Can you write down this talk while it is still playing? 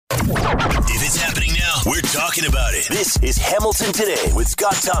talking about it. This is Hamilton Today with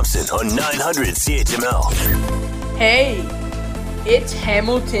Scott Thompson on 900 CHML. Hey, it's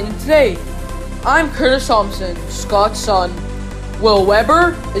Hamilton Today. I'm Curtis Thompson, Scott's son. Will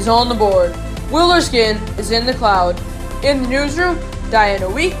Weber is on the board. Will Erskine is in the cloud. In the newsroom, Diana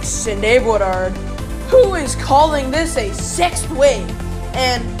Weeks and Dave Woodard. Who is calling this a sixth wave?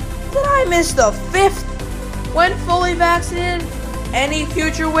 And did I miss the fifth? When fully vaccinated, any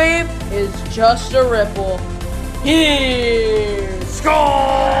future wave is just a ripple. Here's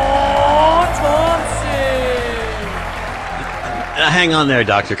Scott Thompson. Hang on there,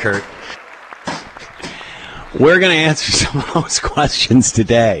 Dr. Kurt. We're going to answer some of those questions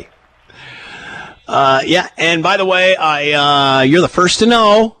today. And by the way, you're the first to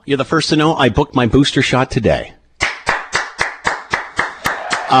know. I booked my booster shot today.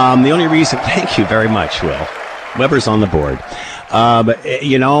 The only reason, thank you very much, Will. Weber's on the board. I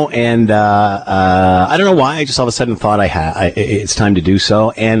don't know why. I just all of a sudden thought it's time to do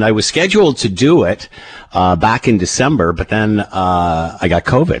so. And I was scheduled to do it back in December, but then I got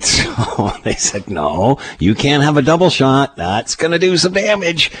COVID. So they said, no, you can't have a double shot. That's going to do some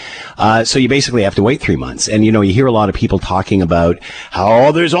damage. So you basically have to wait 3 months. And, you hear a lot of people talking about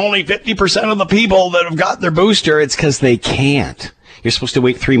how there's only 50% of the people that have got their booster. It's because they can't. You're supposed to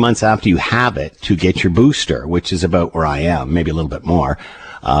wait 3 months after you have it to get your booster, which is about where I am, maybe a little bit more.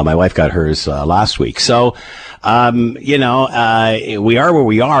 My wife got hers last week. So, we are where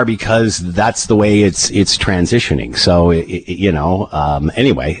we are because that's the way it's transitioning. So,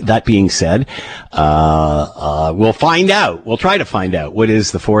 anyway, that being said, we'll find out. We'll try to find out what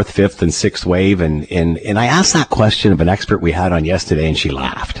is the fourth, fifth, and sixth wave. And I asked that question of an expert we had on yesterday, and she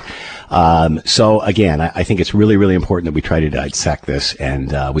laughed. So again, I think it's really, really important that we try to dissect this,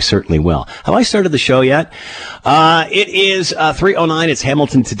 and we certainly will. Have I started the show yet? It is 3:09. It's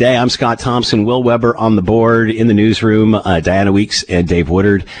Hamilton Today. I'm Scott Thompson. Will Weber on the board. In the newsroom, Diana Weeks and Dave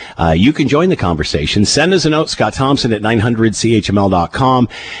Woodard. You can join the conversation. Send us a note, Scott Thompson at 900CHML.com,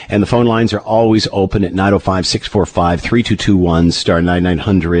 and the phone lines are always open at 905-645-3221, star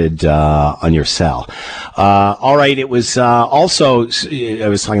 9900 on your cell. All right. It was also, I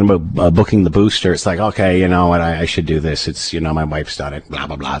was talking about booking the booster. It's like, okay, you know what, I should do this. It's, my wife's done it, blah,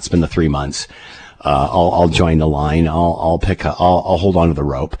 blah, blah. It's been the 3 months. I'll join the line. I'll hold on to the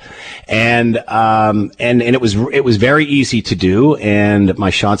rope. And it was very easy to do. And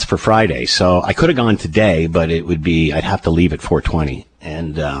my shot's for Friday. So I could have gone today, but I'd have to leave at 4:20.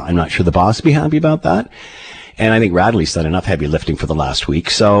 And, I'm not sure the boss would be happy about that. And I think Radley's done enough heavy lifting for the last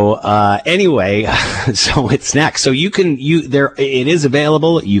week. So, anyway, so it's next. So it is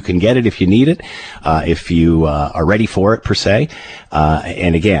available. You can get it if you need it, if you, are ready for it per se.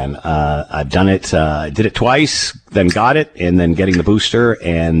 And again, I've done it, did it twice, then got it, and then getting the booster.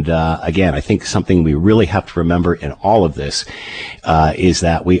 And, again, I think something we really have to remember in all of this, is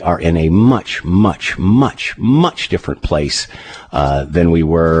that we are in a much, much, much, much different place, than we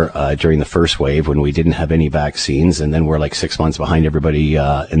were, during the first wave when we didn't have any vaccines, and then we're like 6 months behind everybody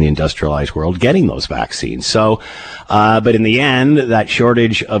in the industrialized world getting those vaccines. So, but in the end, that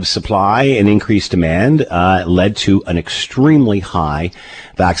shortage of supply and increased demand led to an extremely high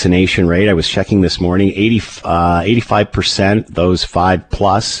vaccination rate. I was checking this morning, 85%, those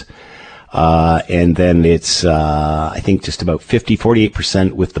 5+. And then it's, I think just about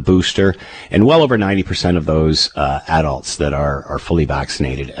 48% with the booster, and well over 90% of those, adults that are fully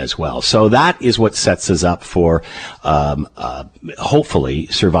vaccinated as well. So that is what sets us up for, hopefully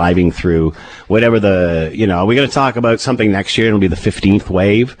surviving through whatever we're going to talk about something next year. It'll be the 15th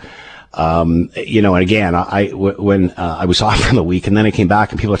wave. And again, when I was off for the week and then I came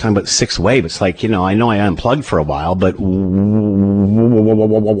back and people are talking about the sixth wave, it's like, I know I unplugged for a while, but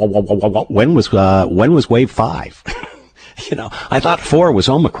when was wave 5? I thought 4 was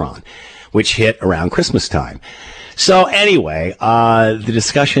Omicron, which hit around Christmas time. So anyway, the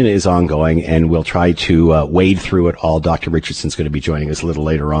discussion is ongoing, and we'll try to wade through it all. Dr. Richardson's going to be joining us a little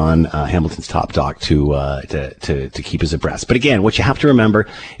later on, Hamilton's top doc, to keep us abreast. But again, what you have to remember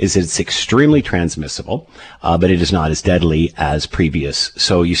is that it's extremely transmissible, but it is not as deadly as previous.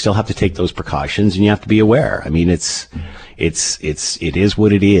 So you still have to take those precautions, and you have to be aware. I mean, it is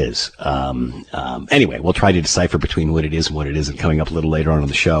what it is. Anyway, we'll try to decipher between what it is and what it isn't coming up a little later on in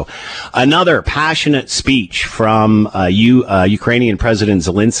the show. Another passionate speech from Ukrainian President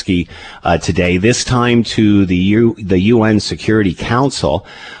Zelensky today, this time to the UN Security Council,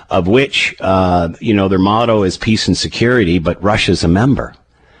 of which, their motto is peace and security, but Russia's a member.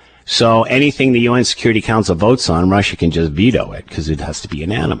 So anything the UN Security Council votes on, Russia can just veto it because it has to be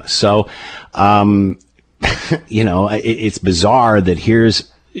unanimous. So, it's bizarre that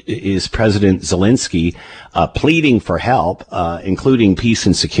here's is President Zelensky pleading for help, including peace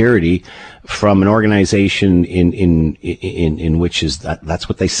and security, from an organization in which that's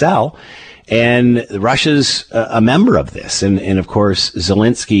what they sell. And Russia's a member of this. And of course,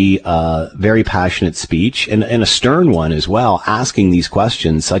 Zelensky, very passionate speech and a stern one as well, asking these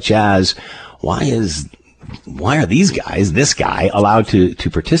questions such as, why are these guys, this guy, allowed to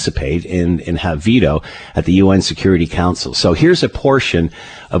participate and have veto at the UN Security Council? So here's a portion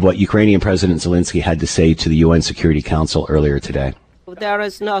of what Ukrainian President Zelensky had to say to the UN Security Council earlier today. There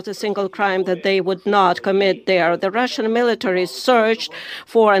is not a single crime that they would not commit there. The Russian military searched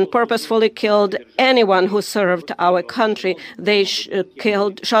for and purposefully killed anyone who served our country. They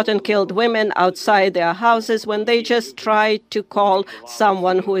shot and killed women outside their houses when they just tried to call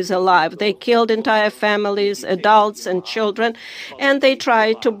someone who is alive. They killed entire families, adults and children, and they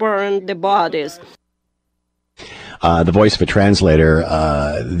tried to burn the bodies. The voice of a translator,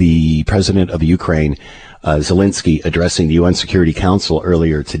 the president of Ukraine, Zelensky, addressing the UN Security Council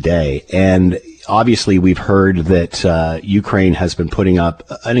earlier today. And obviously we've heard that Ukraine has been putting up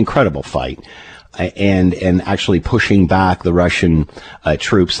an incredible fight and actually pushing back the Russian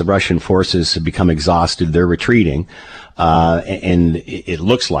troops. The Russian forces have become exhausted. They're retreating. And it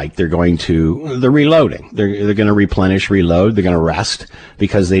looks like they're reloading. They're going to reload. They're going to rest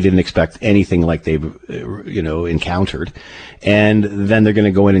because they didn't expect anything like they've, encountered. And then they're going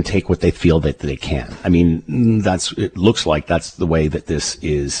to go in and take what they feel that they can. I mean, it looks like that's the way that this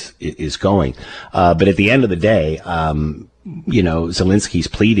is going. But at the end of the day, Zelensky's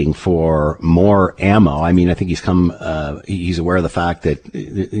pleading for more ammo. I mean, I think he's aware of the fact that,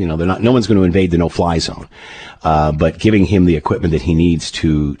 no one's going to invade the no-fly zone. But giving him the equipment that he needs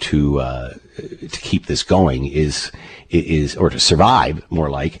to keep this going or to survive, more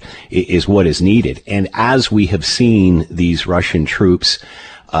like, is what is needed. And as we have seen these Russian troops,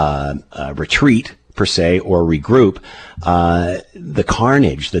 retreat, per se, or regroup, the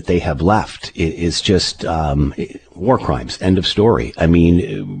carnage that they have left is just war crimes. End of story. I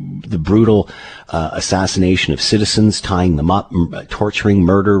mean, the brutal assassination of citizens, tying them up, torturing,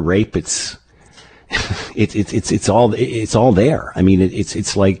 murder, rape. It's all there. I mean,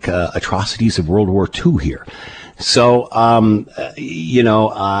 it's like atrocities of World War II here. So,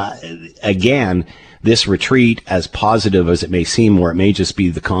 again, this retreat, as positive as it may seem, or it may just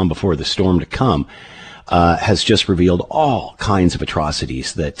be the calm before the storm to come, has just revealed all kinds of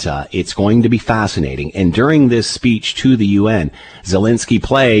atrocities that it's going to be fascinating. And during this speech to the UN, Zelensky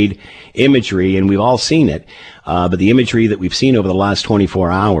played imagery, and we've all seen it, but the imagery that we've seen over the last 24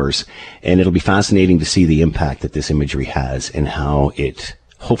 hours, and it'll be fascinating to see the impact that this imagery has and how it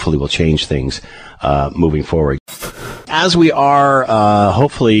hopefully will change things moving forward. As we are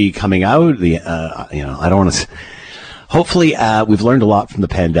hopefully coming out, hopefully we've learned a lot from the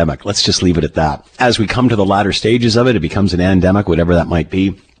pandemic. Let's just leave it at that. As we come to the latter stages of it, it becomes an endemic, whatever that might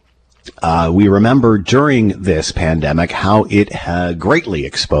be. We remember during this pandemic how it greatly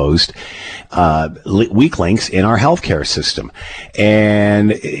exposed weak links in our healthcare system.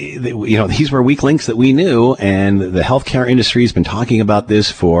 And, these were weak links that we knew, and the healthcare industry has been talking about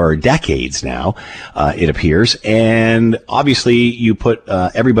this for decades now, it appears. And obviously you put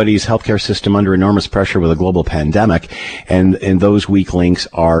everybody's healthcare system under enormous pressure with a global pandemic, and those weak links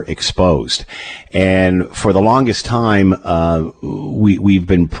are exposed. And for the longest time, we've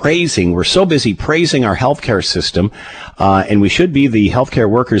been we're so busy praising our healthcare system, and we should be the healthcare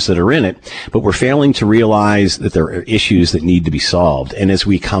workers that are in it, but we're failing to realize that there are issues that need to be solved. And as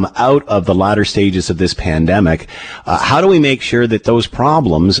we come out of the latter stages of this pandemic, how do we make sure that those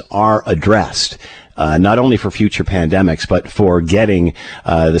problems are addressed? Not only for future pandemics, but for getting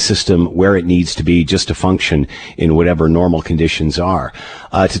the system where it needs to be just to function in whatever normal conditions are.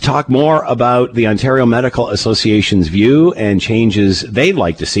 To talk more about the Ontario Medical Association's view and changes they'd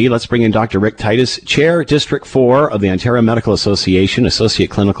like to see, let's bring in Dr. Rick Titus, Chair, District 4 of the Ontario Medical Association, Associate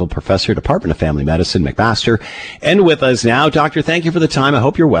Clinical Professor, Department of Family Medicine, McMaster. And with us now, Doctor, thank you for the time. I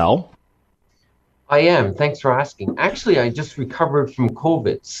hope you're well. I am. Thanks for asking. Actually, I just recovered from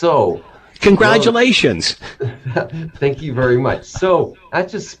COVID, so... Congratulations. Thank you very much. So that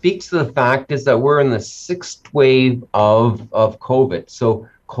just speaks to the fact is that we're in the 6th wave of COVID. So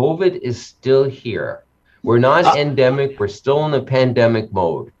COVID is still here. We're not endemic. We're still in the pandemic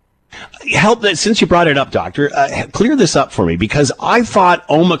mode. Since you brought it up, Doctor, clear this up for me, because I thought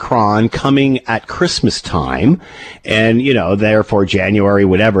Omicron coming at Christmas time and, therefore January,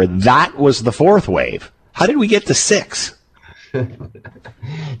 whatever, that was the 4th wave. How did we get to 6?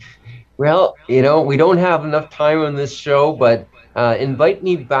 Well, we don't have enough time on this show, but invite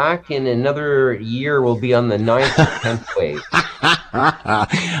me back in another year. We'll be on the 9th or 10th wave.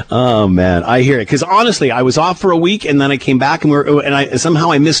 Oh man, I hear it. Because honestly, I was off for a week, and then I came back, and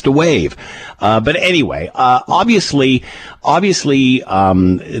somehow I missed a wave. But anyway, obviously,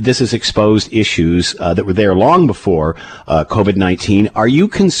 this has exposed issues that were there long before COVID-19. Are you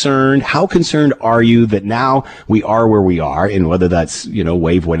concerned? How concerned are you that now we are where we are, and whether that's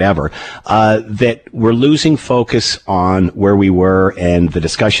wave whatever, that we're losing focus on where we were and the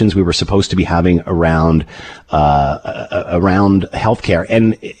discussions we were supposed to be having around healthcare?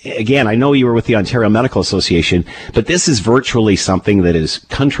 And again, I know you were with the Ontario Medical Association, but this is virtually something that is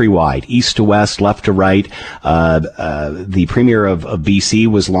countrywide, east to west, left to right. The Premier of BC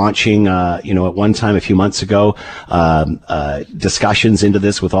was launching, at one time a few months ago, discussions into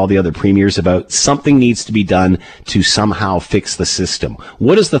this with all the other premiers about something needs to be done to somehow fix the system.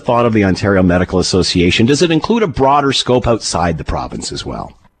 What is the thought of the Ontario Medical Association? Does it include a broader scope outside the province as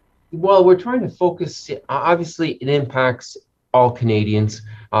well? Well, we're trying to focus. Obviously, it impacts all Canadians.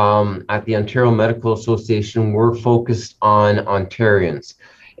 At the Ontario Medical Association, we're focused on Ontarians.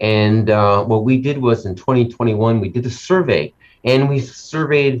 And what we did was in 2021, we did a survey, and we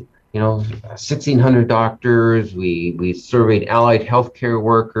surveyed 1,600 doctors. We surveyed allied healthcare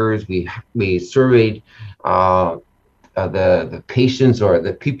workers. We surveyed the patients or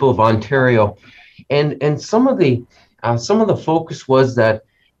the people of Ontario, and some of the focus was that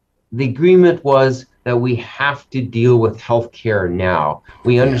the agreement was that we have to deal with healthcare now.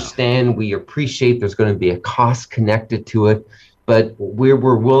 We understand, we appreciate there's going to be a cost connected to it, but we're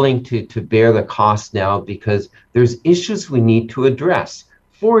willing to bear the cost now because there's issues we need to address.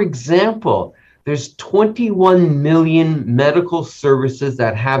 For example, there's 21 million medical services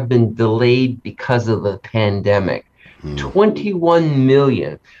that have been delayed because of the pandemic. 21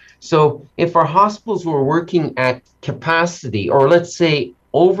 million. So if our hospitals were working at capacity, or let's say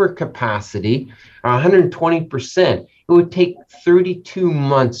over capacity, 120%, it would take 32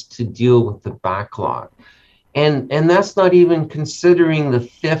 months to deal with the backlog. And that's not even considering the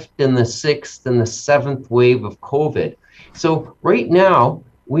 5th and the 6th and the 7th wave of COVID. So right now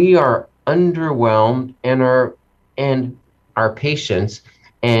we are underwhelmed, and our patients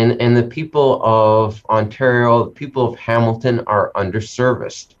and the people of Ontario, the people of Hamilton are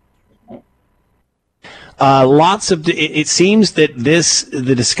underserviced. It seems that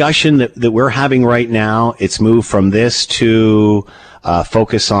the discussion that we're having right now, it's moved from this to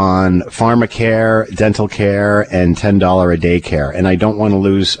focus on pharmacare, dental care, and $10 a day care. And I don't want to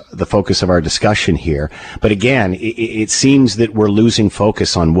lose the focus of our discussion here. But again, it seems that we're losing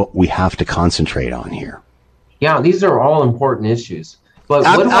focus on what we have to concentrate on here. Yeah, these are all important issues. But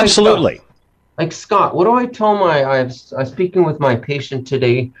absolutely. Like Scott, what do I tell I was speaking with my patient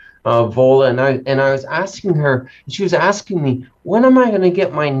today, Vola, and I was asking her, she was asking me, when am I going to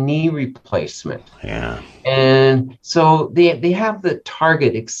get my knee replacement? Yeah. And so they have the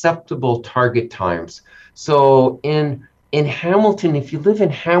acceptable target times. So in Hamilton, if you live in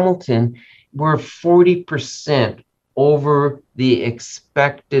Hamilton, we're 40% over the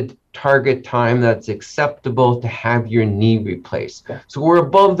expected target time that's acceptable to have your knee replaced. So we're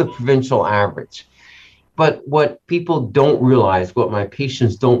above the provincial average. But what people don't realize, what my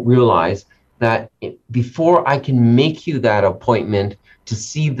patients don't realize, that before I can make you that appointment to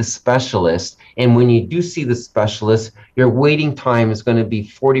see the specialist, and when you do see the specialist, your waiting time is going to be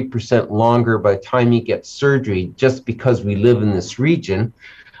 40% longer by the time you get surgery, just because we live in this region,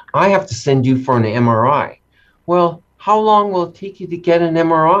 I have to send you for an MRI. Well, how long will it take you to get an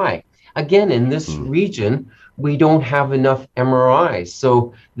MRI? Again, in this region, we don't have enough MRIs.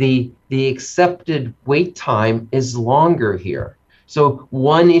 So the accepted wait time is longer here. So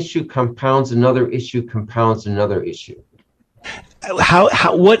one issue compounds another issue, compounds another issue.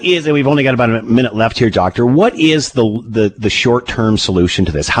 What is, and we've only got about a minute left here, Doctor, what is the short-term solution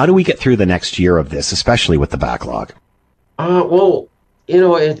to this? How do we get through the next year of this, especially with the backlog? Well,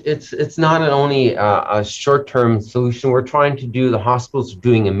 it's not only a short-term solution. We're trying to do, the hospitals are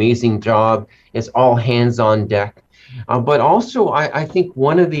doing an amazing job. It's all hands on deck. But also, I think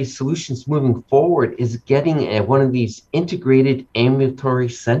one of these solutions moving forward is getting one of these integrated ambulatory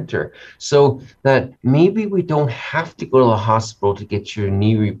center, so that maybe we don't have to go to the hospital to get your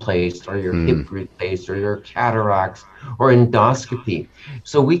knee replaced or your hip replaced or your cataracts or endoscopy.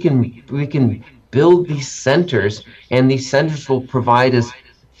 So we can build these centers, and these centers will provide us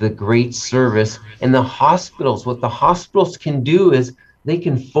the great service. And the hospitals, what the hospitals can do is they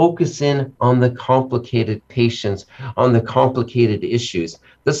can focus in on the complicated patients, on the complicated issues,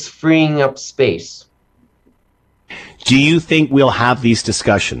 thus freeing up space. Do you think we'll have these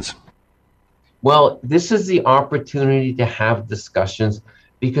discussions? Well, this is the opportunity to have discussions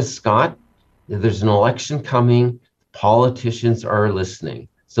because, Scott, there's an election coming. Politicians are listening.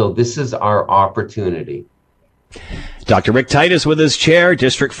 So this is our opportunity. Dr. Rick Titus with us, Chair,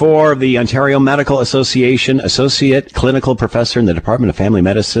 District 4 of the Ontario Medical Association, Associate Clinical Professor in the Department of Family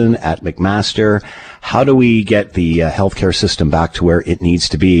Medicine at McMaster. How do we get the healthcare system back to where it needs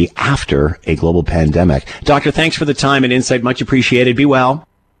to be after a global pandemic? Doctor, thanks for the time and insight. Much appreciated. Be well.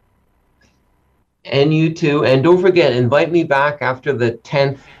 And you too. And don't forget, invite me back after the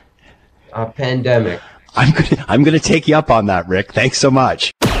 10th pandemic. I'm going to take you up on that, Rick. Thanks so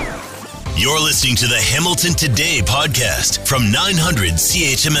much. You're listening to the Hamilton Today podcast from 900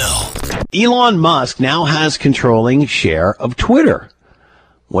 CHML. Elon Musk now has controlling share of Twitter.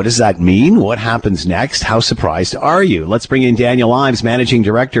 What does that mean? What happens next? How surprised are you? Let's bring in Daniel Ives, Managing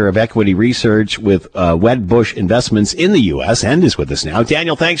Director of Equity Research with Wedbush Investments in the U.S. and is with us now.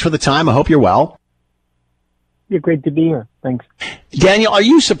 Daniel, thanks for the time. I hope you're well. Yeah, great to be here. Thanks. Daniel, are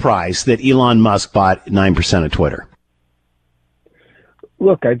you surprised that Elon Musk bought 9% of Twitter?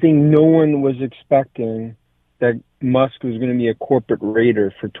 Look, I think no one was expecting that Musk was going to be a corporate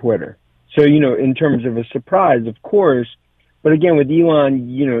raider for Twitter. So, in terms of a surprise, of course, but again, with Elon,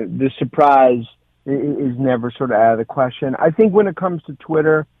 the surprise is never sort of out of the question. I think when it comes to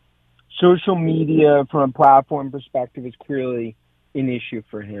Twitter, social media from a platform perspective is clearly an issue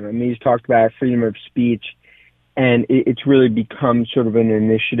for him. I mean, he's talked about freedom of speech, and it's really become sort of an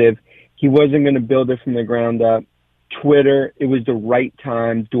initiative. He wasn't going to build it from the ground up. Twitter, it was the right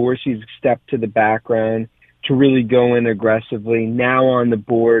time. Dorsey's stepped to the background to really go in aggressively. Now on the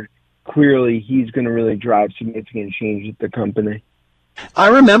board, clearly he's going to really drive significant change at the company. I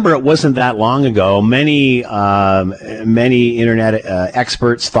remember it wasn't that long ago. Many internet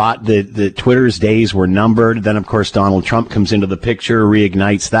experts thought that Twitter's days were numbered. Then, of course, Donald Trump comes into the picture,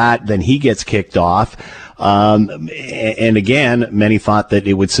 reignites that. Then he gets kicked off. And again, many thought that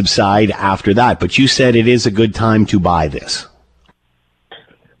it would subside after that. But you said it is a good time to buy this.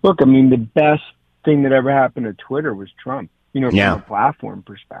 Look, I mean, the best thing that ever happened to Twitter was Trump, from a platform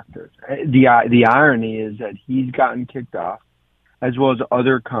perspective. The irony is that he's gotten kicked off, as well as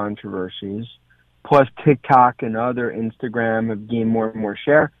other controversies, plus TikTok and other Instagram have gained more and more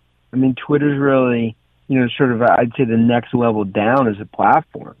share. I mean, Twitter's really, sort of, I'd say the next level down as a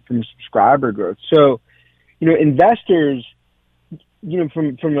platform from subscriber growth. So, investors,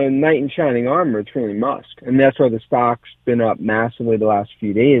 from a knight in shining armor, it's really Musk. And that's why the stock's been up massively the last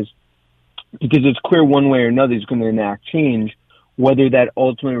few days, because it's clear one way or another he's going to enact change, whether that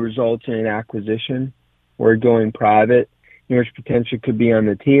ultimately results in an acquisition or going private, which potentially could be on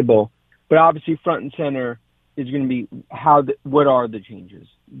the table. But obviously front and center is going to be what are the changes?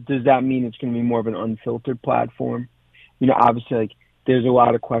 Does that mean it's going to be more of an unfiltered platform? Obviously, there's a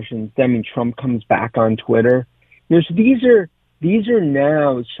lot of questions. I mean, Trump comes back on Twitter. So these are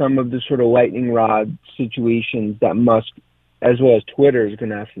now some of the sort of lightning rod situations that Musk, as well as Twitter, is going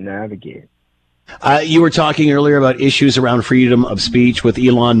to have to navigate. You were talking earlier about issues around freedom of speech with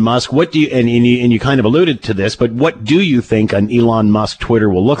Elon Musk. What do you, and you kind of alluded to this, but what do you think an Elon Musk Twitter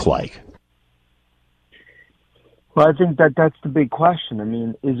will look like? Well, I think that's the big question. I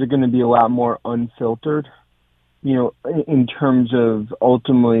mean, is it going to be a lot more unfiltered? In terms of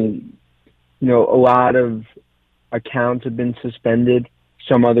ultimately, a lot of accounts have been suspended.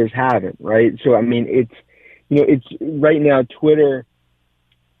 Some others haven't, right? So, I mean, it's right now Twitter,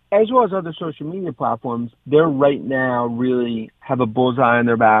 as well as other social media platforms, they're right now really have a bullseye on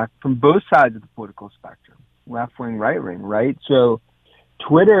their back from both sides of the political spectrum, left wing, right? So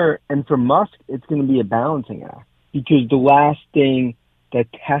Twitter, and for Musk, it's going to be a balancing act, because the last thing that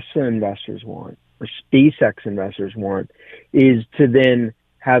Tesla investors want or SpaceX investors want is to then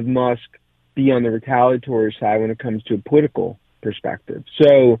have Musk be on the retaliatory side when it comes to a political perspective.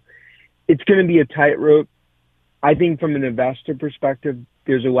 So it's going to be a tightrope. I think from an investor perspective,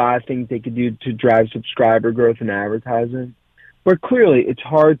 there's a lot of things they could do to drive subscriber growth and advertising. But clearly, it's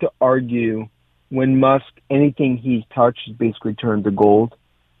hard to argue when Musk, anything he's touched is basically turned to gold.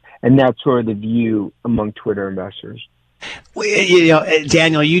 And that's sort of the view among Twitter investors. Well,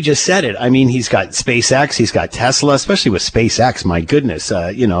 Daniel, you just said it. I mean, he's got SpaceX, he's got Tesla, especially with SpaceX. My goodness,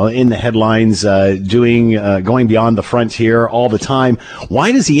 in the headlines, going beyond the frontier all the time. Why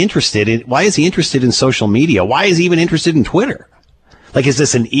is he interested in social media? Why is he even interested in Twitter? Like, is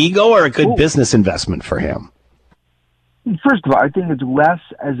this an ego or a good business investment for him? First of all, I think it's less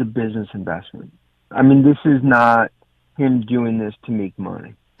as a business investment. I mean, this is not him doing this to make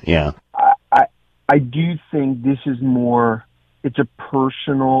money. Yeah. I do think this is more, it's a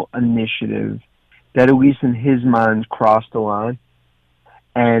personal initiative that, at least in his mind, crossed the line.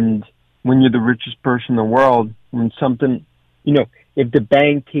 And when you're the richest person in the world, when something, if the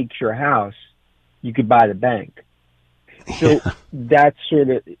bank takes your house, you could buy the bank. So that's sort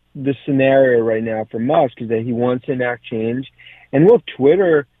of the scenario right now for Musk, is that he wants to enact change. And look,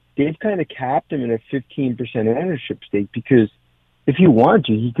 Twitter, they've kind of capped him in a 15% ownership stake, because if he wanted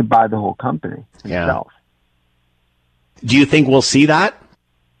to, he could buy the whole company himself. Do you think we'll see that?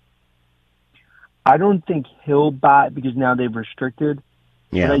 I don't think he'll buy it, because now they've restricted.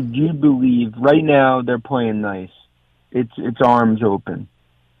 Yeah. But I do believe right now they're playing nice. It's arms open.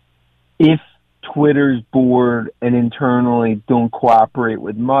 If Twitter's board and internally don't cooperate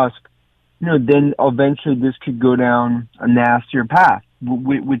with Musk, then eventually this could go down a nastier path,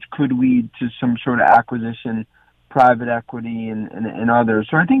 which could lead to some sort of acquisition, private equity, and others.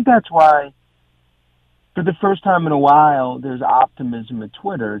 So I think that's why, for the first time in a while, there's optimism at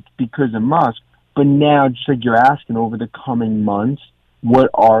Twitter. It's because of Musk. But now, just like you're asking, over the coming months, what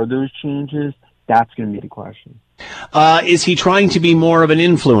are those changes? That's going to be the question. Is he trying to be more of an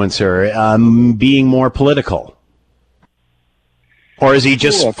influencer, being more political? Or is he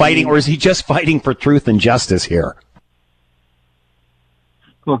just fighting for truth and justice here?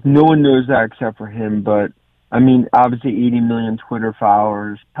 Look, no one knows that except for him, but obviously 80 million Twitter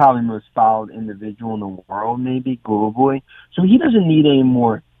followers, probably most followed individual in the world, maybe globally. So he doesn't need any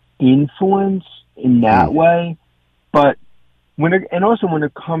more influence in that way. But when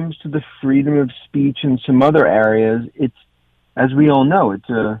it comes to the freedom of speech in some other areas, it's, as we all know, it's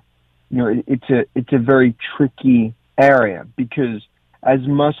a very tricky area, because as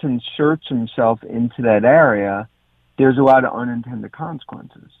Musk inserts himself into that area, there's a lot of unintended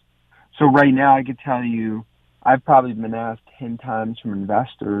consequences. So right now, I could tell you, I've probably been asked 10 times from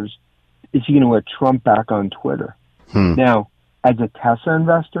investors, is he going to let Trump back on Twitter? Now, as a Tesla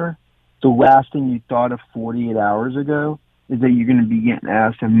investor, the last thing you thought of 48 hours ago is that you're going to be getting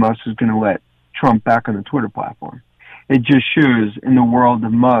asked if Musk is going to let Trump back on the Twitter platform. It just shows in the world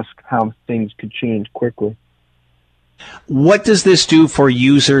of Musk how things could change quickly. What does this do for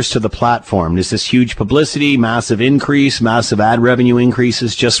users to the platform? Is this huge publicity, massive increase, massive ad revenue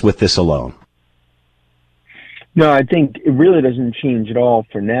increases just with this alone? No, I think it really doesn't change at all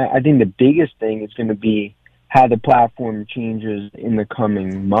for now. I think the biggest thing is going to be how the platform changes in the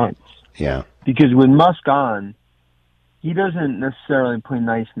coming months. Yeah. Because with Musk on, he doesn't necessarily play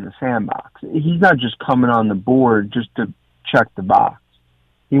nice in the sandbox. He's not just coming on the board just to check the box.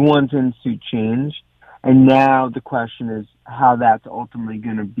 He wants institute change. And now the question is how that's ultimately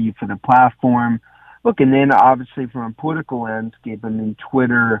going to be for the platform. Look, and then obviously from a political landscape,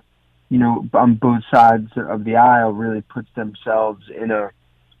 Twitter, on both sides of the aisle really puts themselves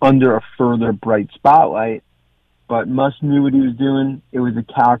under a further bright spotlight. But Musk knew what he was doing. It was a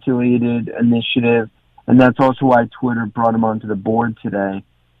calculated initiative. And that's also why Twitter brought him onto the board today,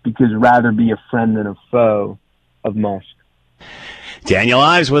 because rather be a friend than a foe of Musk. Daniel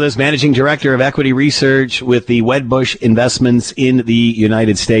Ives with us, Managing Director of Equity Research with the Wedbush Investments in the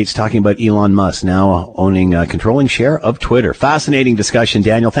United States, talking about Elon Musk now owning a controlling share of Twitter. Fascinating discussion,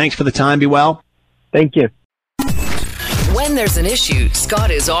 Daniel. Thanks for the time. Be well. Thank you. When there's an issue,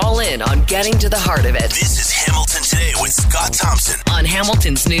 Scott is all in on getting to the heart of it. This is Hamilton Today with Scott Thompson on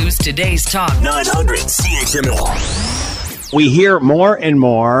Hamilton's News Today's Talk 900 CHML. We hear more and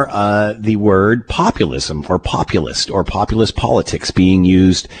more the word populism or populist or populist politics being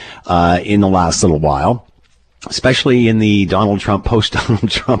used in the last little while, especially in the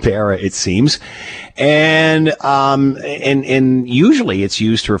post-Donald Trump era, it seems. And usually it's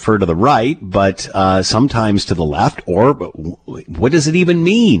used to refer to the right, but sometimes to the left. Or what does it even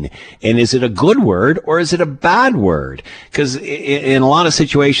mean? And is it a good word or is it a bad word? Because in a lot of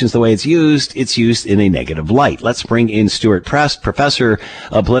situations, the way it's used in a negative light. Let's bring in Stuart Prest, professor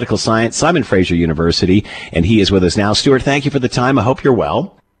of political science, Simon Fraser University, and he is with us now. Stuart, thank you for the time. I hope you're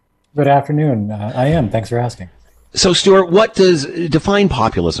well. Good afternoon. I am. Thanks for asking. So, Stuart, define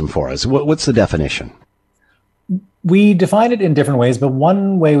populism for us? What's the definition? We define it in different ways, but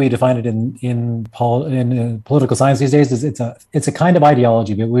one way we define it in political science these days is it's a kind of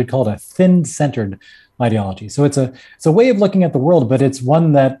ideology, but we'd call it a thin-centered ideology. So it's a way of looking at the world, but it's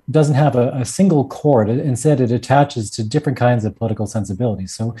one that doesn't have a single chord. Instead, it attaches to different kinds of political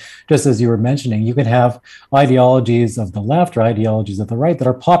sensibilities. So just as you were mentioning, you can have ideologies of the left or ideologies of the right that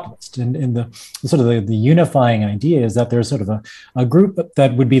are populist. And the sort of the unifying idea is that there's sort of a group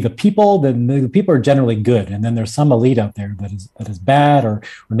that would be the people. Then the people are generally good, and then there's some elite out there that is bad or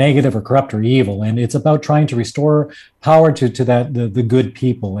negative or corrupt or evil. And it's about trying to restore power to the good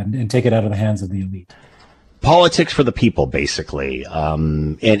people and take it out of the hands of the elite. Politics for the people, basically,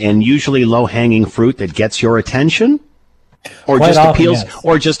 and usually low-hanging fruit that gets your attention? or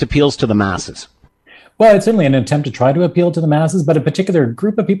just appeals to the masses? Well, it's certainly an attempt to try to appeal to the masses, but a particular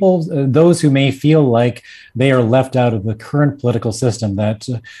group of people, those who may feel like they are left out of the current political system, that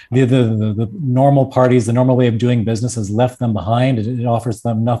the normal parties, the normal way of doing business has left them behind. It offers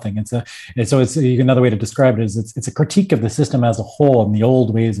them nothing. It's another way to describe it is it's a critique of the system as a whole and the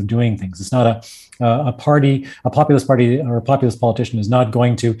old ways of doing things. It's not a populist party or a populist politician is not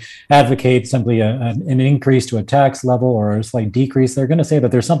going to advocate simply an increase to a tax level or a slight decrease. They're going to say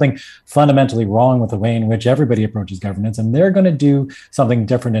that there's something fundamentally wrong with the way in which everybody approaches governance, and they're going to do something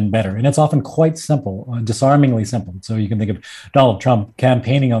different and better. And it's often quite simple, disarmingly simple. So you can think of Donald Trump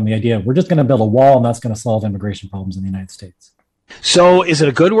campaigning on the idea, we're just going to build a wall and that's going to solve immigration problems in the United States. So is it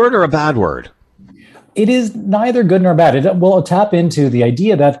a good word or a bad word? It is neither good nor bad. It will tap into the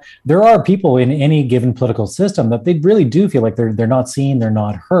idea that there are people in any given political system that they really do feel like they're not seen, they're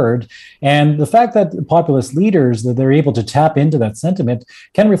not heard. And the fact that populist leaders, that they're able to tap into that sentiment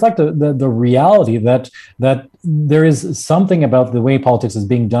can reflect the reality that there is something about the way politics is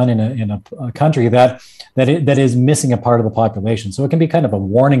being done in a country that is missing a part of the population. So it can be kind of a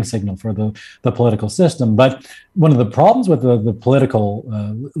warning signal for the political system. But one of the problems with the political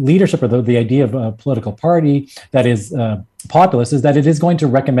leadership or the idea of a political party that is populist is that it is going to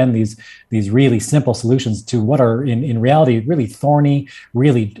recommend these really simple solutions to what are in reality really thorny,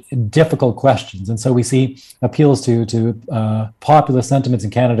 really difficult questions. And so we see appeals to populist sentiments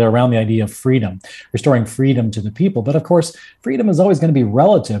in Canada around the idea of freedom, restoring freedom to the people. But of course, freedom is always going to be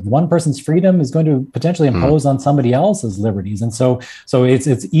relative. One person's freedom is going to potentially impose on somebody else's liberties. And so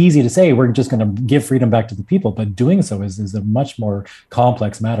it's easy to say we're just going to give freedom back to the people, but doing so is a much more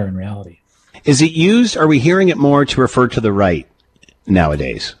complex matter in reality. Is it used, are we hearing it more to refer to the right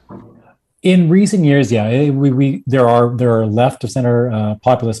nowadays? In recent years, yeah, there are left of center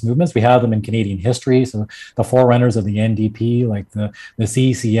populist movements. We have them in Canadian history. So the forerunners of the NDP, like the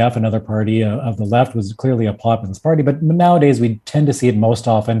CCF, another party of the left, was clearly a populist party. But nowadays, we tend to see it most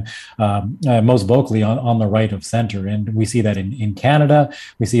often, most vocally on the right of center, and we see that in Canada.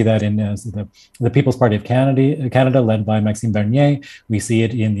 We see that in the People's Party of Canada, led by Maxime Bernier. We see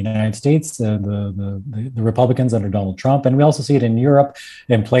it in the United States, the Republicans under Donald Trump, and we also see it in Europe,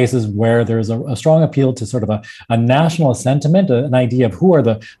 in places where there's a strong appeal to sort of a nationalist sentiment, an idea of who are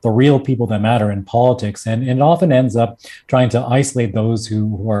the real people that matter in politics. And it often ends up trying to isolate those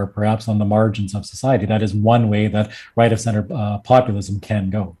who are perhaps on the margins of society. That is one way that right of center populism can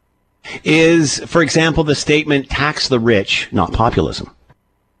go. Is, for example, the statement tax the rich not populism?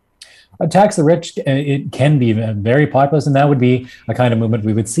 Tax the rich, it can be very populist, and that would be a kind of movement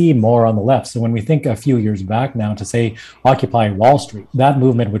we would see more on the left. So when we think a few years back now to say Occupy Wall Street, that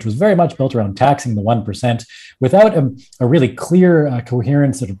movement, which was very much built around taxing the 1%, without a really clear,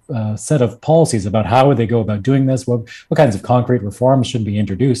 coherent sort of set of policies about how would they go about doing this, what kinds of concrete reforms should be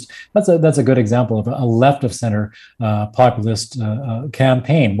introduced. That's a good example of a left of center populist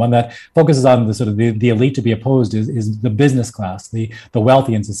campaign, one that focuses on the sort of the elite to be opposed is the business class, the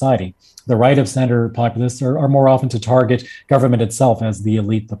wealthy in society. The right of center populists are more often to target government itself as the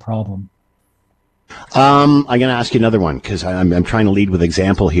elite, the problem. I'm going to ask you another one because I'm trying to lead with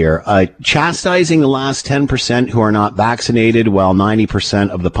example here. Chastising the last 10% who are not vaccinated while 90%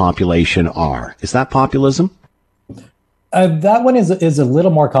 of the population are. Is that populism? That one is a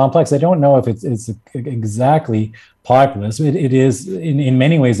little more complex. I don't know if it's exactly populist. It is in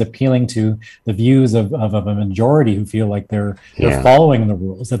many ways appealing to the views of a majority who feel like they're following the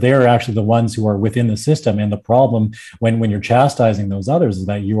rules, that they are actually the ones who are within the system. And the problem when you're chastising those others is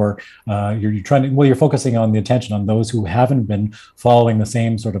that you're focusing on the attention on those who haven't been following the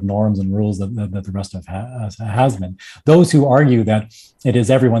same sort of norms and rules that the rest of us has been. Those who argue that it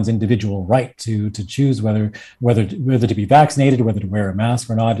is everyone's individual right to choose whether to be vaccinated, whether to wear a mask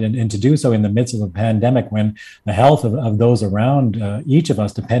or not, and to do so in the midst of a pandemic when the health of those around each of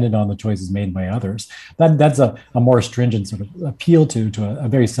us depended on the choices made by others. That's a more stringent sort of appeal to a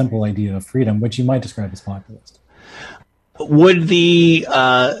very simple idea of freedom, which you might describe as populist. Would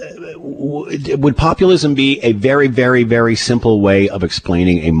would populism be a very, very, very simple way of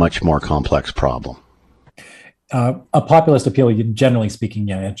explaining a much more complex problem? A populist appeal, generally speaking,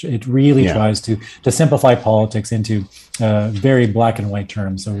 it really tries to simplify politics into very black and white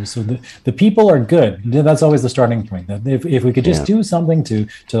terms. So the people are good. That's always the starting point. That if we could just do something to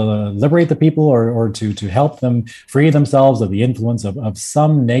liberate the people or to help them free themselves of the influence of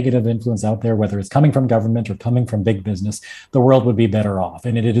some negative influence out there, whether it's coming from government or coming from big business, the world would be better off.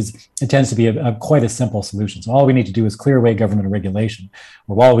 And it tends to be quite a simple solution. So all we need to do is clear away government regulation,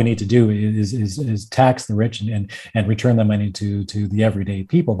 or all we need to do is tax the rich and and return the money to the everyday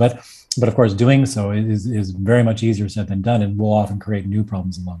people. But of course, doing so is very much easier said than done, and will often create new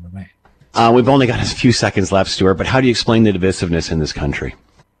problems along the way. We've only got a few seconds left, Stuart, but how do you explain the divisiveness in this country?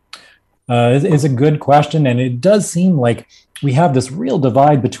 It's a good question, and it does seem like we have this real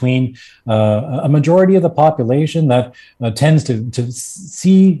divide between a majority of the population that tends to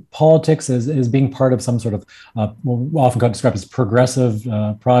see politics as being part of some sort of, often described as progressive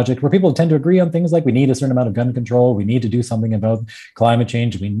project, where people tend to agree on things like we need a certain amount of gun control, we need to do something about climate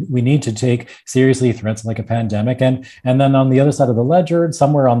change, we need to take seriously threats like a pandemic. And then on the other side of the ledger,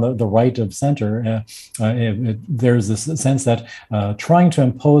 somewhere on the right of center, there's this sense that trying to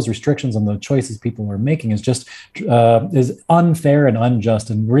impose restrictions on the choices people are making is just is unfair and unjust,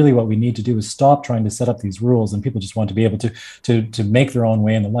 and really what we need to do is stop trying to set up these rules, and people just want to be able to make their own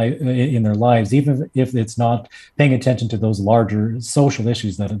way in their lives, even if it's not paying attention to those larger social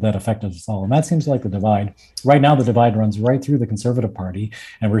issues that affect us all. And that seems like the divide. Right now, the divide runs right through the Conservative Party,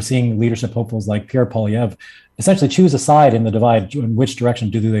 and we're seeing leadership hopefuls like Pierre Poilievre essentially choose a side in the divide. In which direction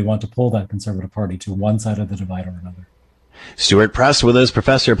do they want to pull that Conservative Party, to one side of the divide or another? Stuart Press with us,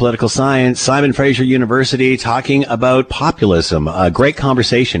 professor of political science, Simon Fraser University, talking about populism. A great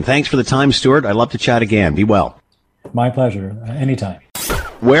conversation. Thanks for the time, Stuart. I'd love to chat again. Be well. My pleasure. Anytime.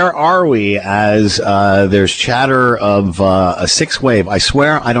 Where are we as there's chatter of a sixth wave? I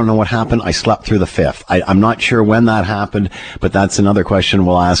swear I don't know what happened. I slept through the fifth. I'm not sure when that happened, but that's another question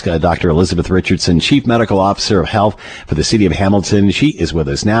we'll ask Dr. Elizabeth Richardson, Chief Medical Officer of Health for the City of Hamilton. She is with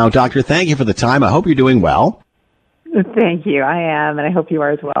us now. Doctor, thank you for the time. I hope you're doing well. Thank you. I am, and I hope you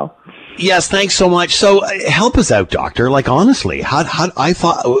are as well. Yes, thanks so much. So help us out, doctor. Like, honestly, how I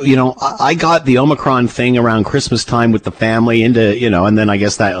thought, I got the Omicron thing around Christmas time with the family into, and then I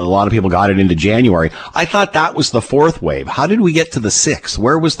guess that a lot of people got it into January. I thought that was the fourth wave. How did we get to the sixth?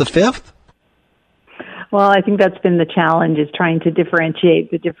 Where was the fifth? Well, I think that's been the challenge, is trying to differentiate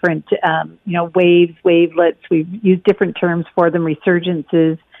the different, waves, wavelets. We've used different terms for them,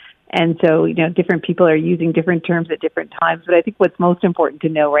 resurgences. And so, different people are using different terms at different times. But I think what's most important to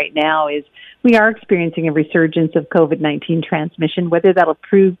know right now is we are experiencing a resurgence of COVID-19 transmission. Whether that'll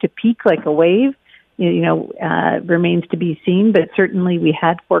prove to peak like a wave, remains to be seen. But certainly we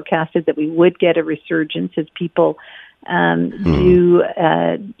had forecasted that we would get a resurgence as people do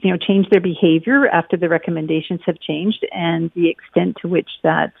change their behavior after the recommendations have changed, and the extent to which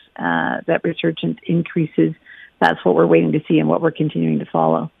that resurgence increases. That's what we're waiting to see and what we're continuing to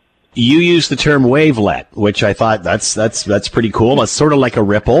follow. You use the term wavelet, which I thought that's pretty cool. It's sort of like a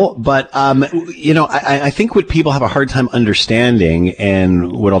ripple, but I think what people have a hard time understanding,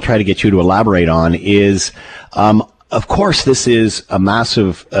 and what I'll try to get you to elaborate on, is of course, this is a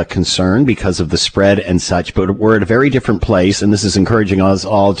massive concern because of the spread and such, but we're at a very different place, and this is encouraging us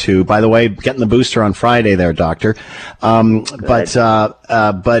all to, by the way, getting the booster on Friday there, Doctor. But are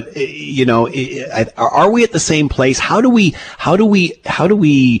we at the same place? How do we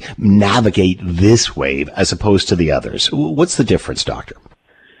navigate this wave as opposed to the others? What's the difference, Doctor?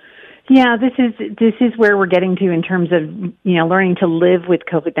 Yeah, this is where we're getting to in terms of, learning to live with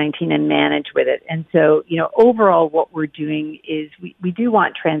COVID-19 and manage with it. And so, overall what we're doing is we do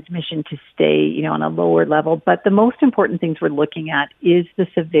want transmission to stay, on a lower level, but the most important things we're looking at is the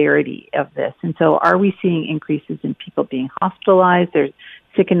severity of this. And so are we seeing increases in people being hospitalized? They're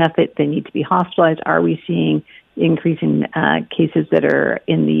sick enough that they need to be hospitalized. Are we seeing increase in cases that are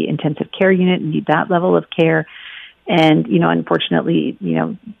in the intensive care unit and need that level of care? And, unfortunately,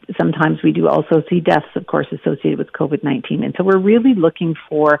 sometimes we do also see deaths, of course, associated with COVID-19. And so we're really looking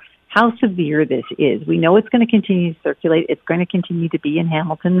for how severe this is. We know it's going to continue to circulate. It's going to continue to be in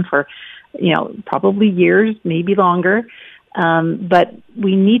Hamilton for, probably years, maybe longer. But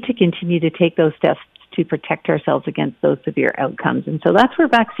we need to continue to take those steps to protect ourselves against those severe outcomes. And so that's where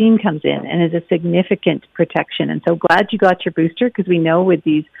vaccine comes in and is a significant protection. And so glad you got your booster, because we know with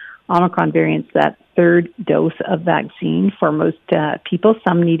these Omicron variants, that third dose of vaccine for most people,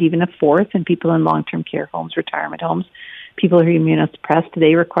 some need even a fourth, and people in long-term care homes, retirement homes, people who are immunosuppressed,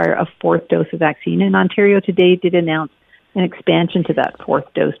 they require a fourth dose of vaccine. And Ontario today did announce an expansion to that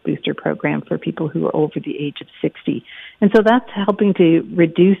fourth dose booster program for people who are over the age of 60. And so that's helping to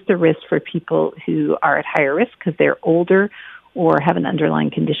reduce the risk for people who are at higher risk because they're older or have an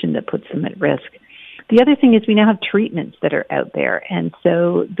underlying condition that puts them at risk. The other thing is we now have treatments that are out there. And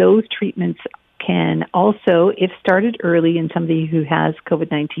so those treatments can also, if started early in somebody who has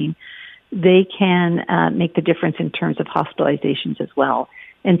COVID-19, they can make the difference in terms of hospitalizations as well.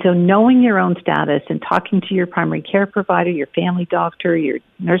 And so knowing your own status and talking to your primary care provider, your family doctor, your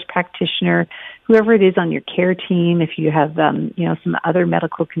nurse practitioner, whoever it is on your care team, if you have, some other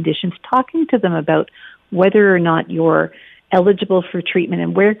medical conditions, talking to them about whether or not you're eligible for treatment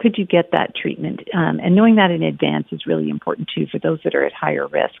and where could you get that treatment. And knowing that in advance is really important too for those that are at higher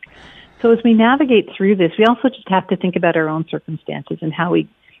risk. So as we navigate through this, we also just have to think about our own circumstances and how we,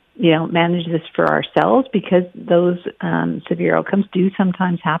 manage this for ourselves, because those severe outcomes do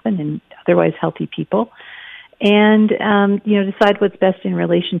sometimes happen in otherwise healthy people. And, decide what's best in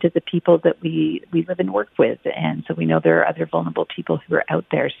relation to the people that we live and work with. And so we know there are other vulnerable people who are out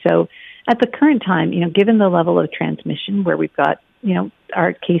there. So at the current time, given the level of transmission where we've got,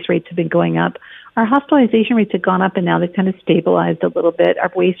 our case rates have been going up, our hospitalization rates have gone up, and now they've kind of stabilized a little bit. Our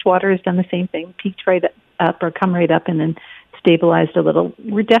wastewater has done the same thing, peaked right up or come right up and then stabilized a little.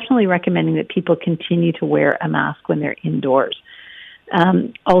 We're definitely recommending that people continue to wear a mask when they're indoors.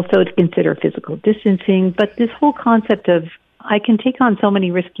 Also to consider physical distancing, but this whole concept of I can take on so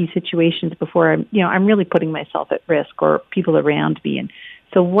many risky situations before I'm really putting myself at risk or people around me. And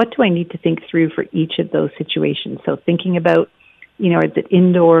so what do I need to think through for each of those situations? So thinking about, is it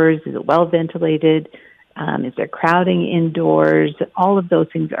indoors? Is it well ventilated? Is there crowding indoors? All of those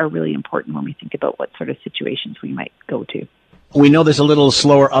things are really important when we think about what sort of situations we might go to. We know there's a little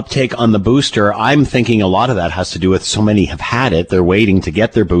slower uptake on the booster. I'm thinking a lot of that has to do with so many have had it. They're waiting to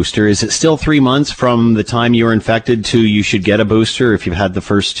get their booster. Is it still 3 months from the time you were infected to you should get a booster if you've had the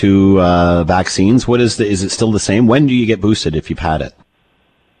first two vaccines? Is it still the same? When do you get boosted if you've had it?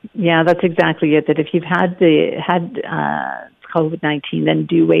 Yeah, that's exactly it. That if you've had COVID-19, then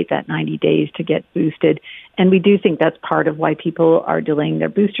do wait that 90 days to get boosted. And we do think that's part of why people are delaying their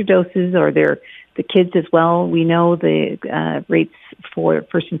booster doses or the kids as well. We know the rates for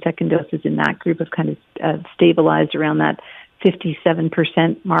first and second doses in that group have kind of stabilized around that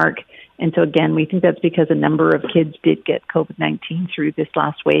 57% mark. And so again, we think that's because a number of kids did get COVID-19 through this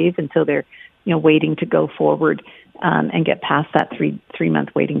last wave. And so they're, waiting to go forward and get past that three-month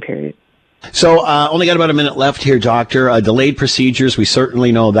waiting period. So, only got about a minute left here, Doctor. Delayed procedures, we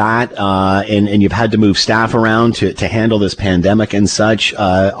certainly know that, and you've had to move staff around to handle this pandemic and such.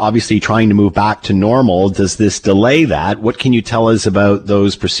 Obviously trying to move back to normal. Does this delay that? What can you tell us about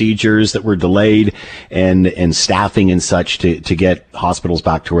those procedures that were delayed and staffing and such to get hospitals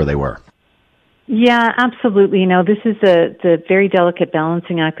back to where they were? Yeah, absolutely. This is the very delicate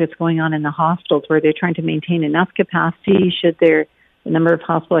balancing act that's going on in the hospitals where they're trying to maintain enough capacity should the number of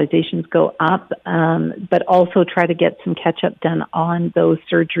hospitalizations go up, but also try to get some catch-up done on those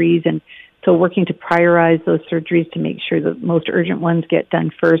surgeries. And so working to prioritize those surgeries to make sure the most urgent ones get done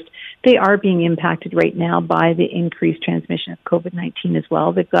first. They are being impacted right now by the increased transmission of COVID-19 as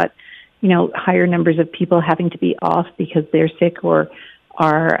well. They've got, higher numbers of people having to be off because they're sick or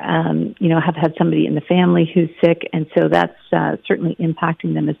are, have had somebody in the family who's sick. And so that's certainly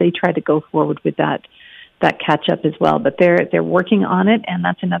impacting them as they try to go forward with that catch up as well. But they're working on it, and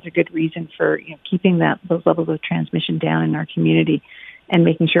that's another good reason for keeping those levels of transmission down in our community and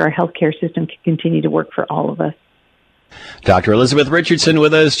making sure our healthcare system can continue to work for all of us. Dr. Elizabeth Richardson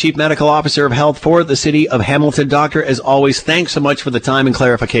with us, Chief Medical Officer of Health for the City of Hamilton. Doctor, as always, thanks so much for the time and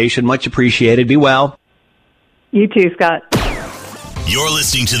clarification. Much appreciated. Be well. You too, Scott. You're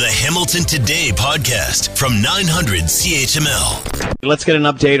listening to the Hamilton Today podcast from 900 CHML. Let's get an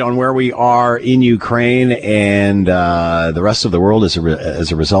update on where we are in Ukraine and the rest of the world as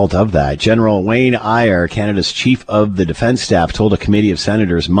a result of that. General Wayne Eyre, Canada's chief of the defense staff, told a committee of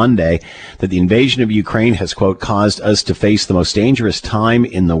senators Monday that the invasion of Ukraine has, quote, caused us to face the most dangerous time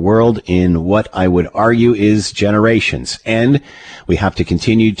in the world in what I would argue is generations. And we have to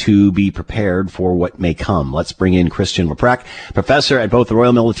continue to be prepared for what may come. Let's bring in Christian Leprec, professor at both the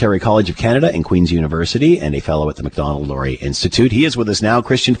Royal Military College of Canada and Queen's University and a fellow at the Macdonald-Laurier Institute. He is with us now.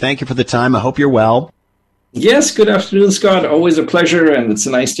 Christian, thank you for the time. I hope you're well. Yes, good afternoon, Scott. Always a pleasure, and it's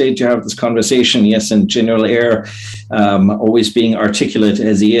a nice day to have this conversation. Yes, and General Eyre, always being articulate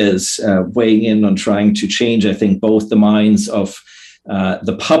as he is, weighing in on trying to change, I think, both the minds of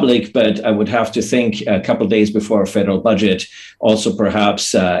the public, but I would have to think a couple of days before a federal budget, also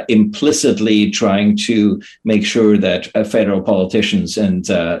perhaps implicitly trying to make sure that federal politicians and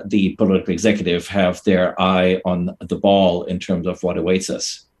the political executive have their eye on the ball in terms of what awaits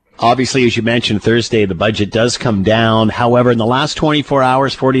us. Obviously, as you mentioned, Thursday, the budget does come down. However, in the last 24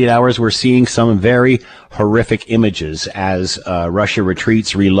 hours, 48 hours, we're seeing some very horrific images as Russia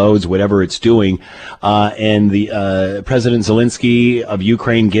retreats, reloads, whatever it's doing. And the President Zelensky of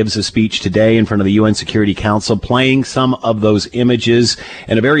Ukraine gives a speech today in front of the UN Security Council, playing some of those images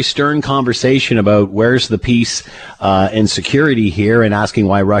and a very stern conversation about where's the peace and security here, and asking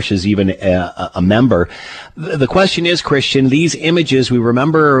why Russia's even a member. The question is, Christian, these images, we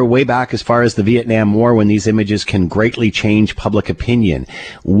remember way back as far as the Vietnam War when these images can greatly change public opinion.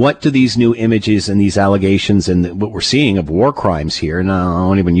 What do these new images and these allegations allegations and what we're seeing of war crimes here, and I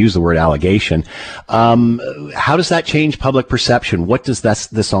won't even use the word allegation, how does that change public perception? What does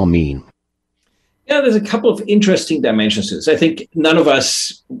this all mean? Yeah, there's a couple of interesting dimensions to this. I think none of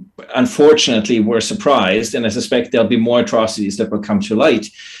us, unfortunately, were surprised, and I suspect there'll be more atrocities that will come to light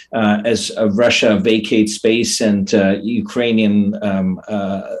as Russia vacates space and Ukrainian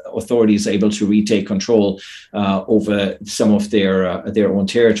authorities are able to retake control over some of their own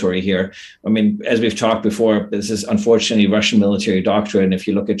territory here. I mean, as we've talked before, this is unfortunately Russian military doctrine. If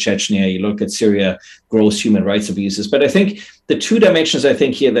you look at Chechnya, you look at Syria, gross human rights abuses. But I think the two dimensions I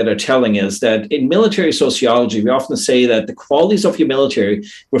think here that are telling is that in military sociology, we often say that the qualities of your military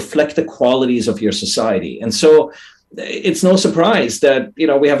reflect the qualities of your society. And so it's no surprise that,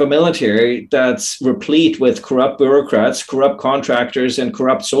 we have a military that's replete with corrupt bureaucrats, corrupt contractors, and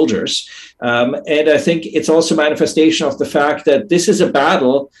corrupt soldiers. And I think it's also a manifestation of the fact that this is a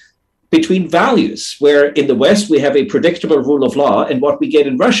battle between values, where in the West, we have a predictable rule of law. And what we get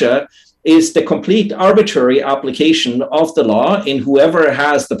in Russia is the complete arbitrary application of the law, and whoever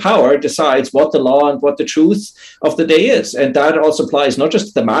has the power decides what the law and what the truth of the day is. And that also applies not just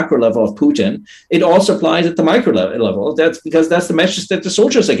at the macro level of Putin, it also applies at the micro level. That's because that's the message that the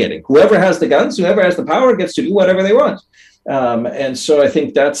soldiers are getting. Whoever has the guns, whoever has the power gets to do whatever they want. And so I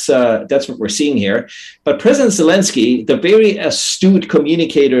think that's what we're seeing here. But President Zelensky, the very astute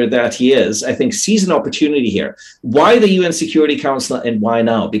communicator that he is, I think sees an opportunity here. Why the UN Security Council and why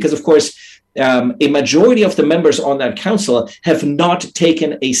now? Because, of course, a majority of the members on that council have not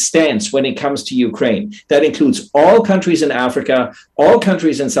taken a stance when it comes to Ukraine. That includes all countries in Africa, all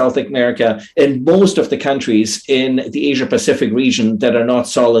countries in South America, and most of the countries in the Asia-Pacific region that are not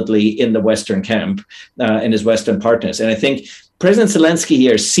solidly in the Western camp and his Western partners. And I think President Zelensky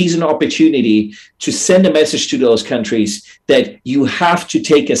here sees an opportunity to send a message to those countries that you have to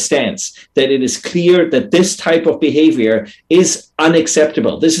take a stance, that it is clear that this type of behavior is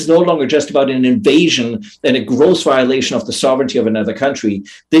unacceptable. This is no longer just about an invasion and a gross violation of the sovereignty of another country.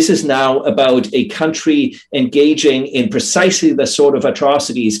 This is now about a country engaging in precisely the sort of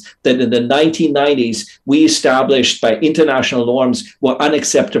atrocities that in the 1990s we established by international norms were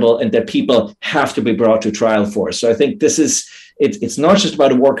unacceptable and that people have to be brought to trial for. So I think this is it's not just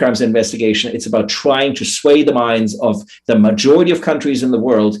about a war crimes investigation. It's about trying to sway the minds of the majority of countries in the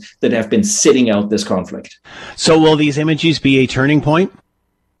world that have been sitting out this conflict. So will these images be a turning point?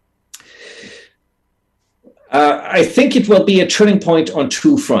 I think it will be a turning point on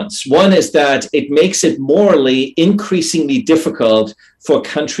two fronts. One is that it makes it morally increasingly difficult for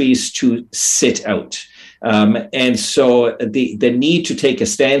countries to sit out. And so the need to take a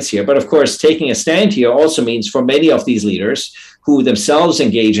stance here. But of course, taking a stand here also means for many of these leaders who themselves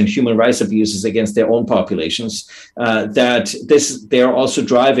engage in human rights abuses against their own populations, that they're also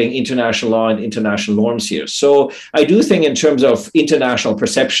driving international law and international norms here. So I do think in terms of international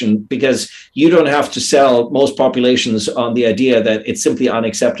perception, because you don't have to sell most populations on the idea that it's simply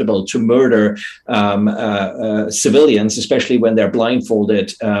unacceptable to murder civilians, especially when they're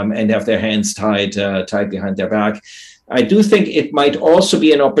blindfolded and have their hands tied behind their back. I do think it might also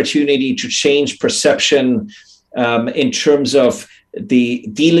be an opportunity to change perception in terms of the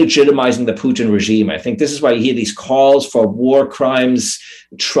delegitimizing the Putin regime. I think this is why you hear these calls for war crimes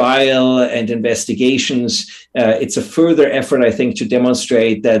trial and investigations. It's a further effort, I think, to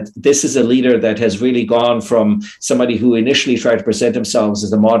demonstrate that this is a leader that has really gone from somebody who initially tried to present himself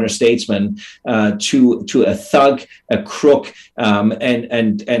as a modern statesman to a thug, a crook,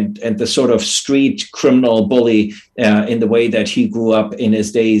 and the sort of street criminal bully in the way that he grew up in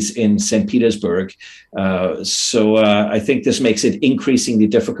his days in St. Petersburg. So I think this makes it increasingly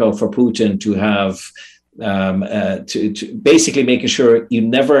difficult for Putin to have to basically making sure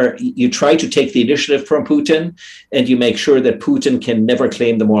you try to take the initiative from Putin, and you make sure that Putin can never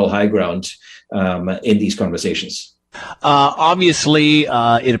claim the moral high ground in these conversations. Obviously,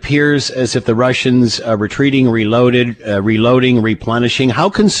 it appears as if the Russians are retreating, reloading, replenishing. How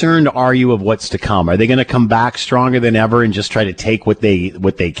concerned are you of what's to come? Are they going to come back stronger than ever and just try to take what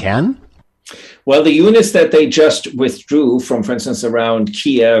they can? Well, the units that they just withdrew from, for instance, around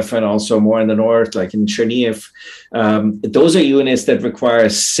Kiev and also more in the north, like in Chernihiv, those are units that require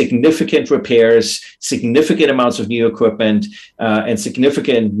significant repairs, significant amounts of new equipment, and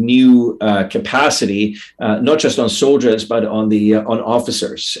significant new capacity, not just on soldiers, but on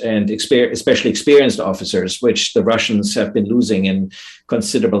officers, and especially experienced officers, which the Russians have been losing in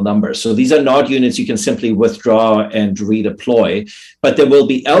considerable numbers. So these are not units you can simply withdraw and redeploy, but there will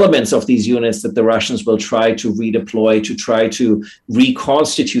be elements of these units that the Russians will try to redeploy, to try to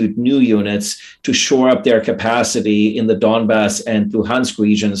reconstitute new units to shore up their capacity in the Donbass and Luhansk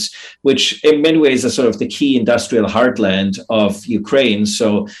regions, which in many ways are sort of the key industrial heartland of Ukraine. So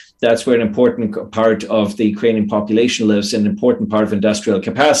that's where an important part of the Ukrainian population lives, an important part of industrial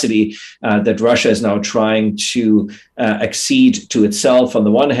capacity that Russia is now trying to accede to itself on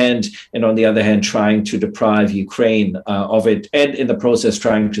the one hand, and on the other hand, trying to deprive Ukraine of it, and in the process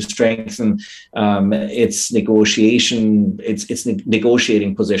trying to strengthen its negotiating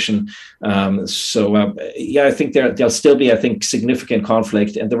position. I think there'll still be, significant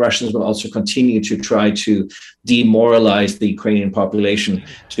conflict, and the Russians will also continue to try to demoralize the Ukrainian population,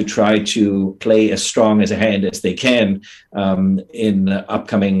 to try to play as strong as a hand as they can in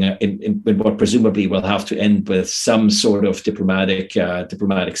what presumably will have to end with some sort of diplomatic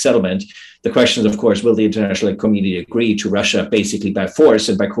settlement. The question is, of course, will the international community agree to Russia basically by force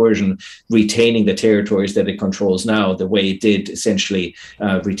and by coercion retaining the territories that it controls now, the way it did essentially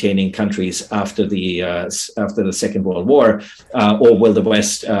retaining countries after the Second World War, or will the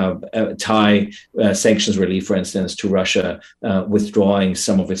West tie sanctions relief, for instance, to Russia withdrawing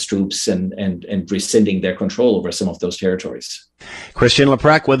some of its troops and rescinding their control over some of those territories? Christian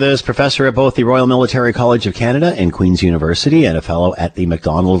Leuprecht with us, professor at both the Royal Military College of Canada and Queen's University, and a fellow at the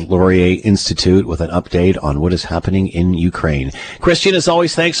Macdonald-Laurier Institute, with an update on what is happening in Ukraine. Christian, as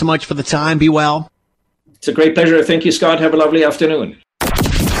always, thanks so much for the time. Be well. It's a great pleasure. Thank you, Scott. Have a lovely afternoon.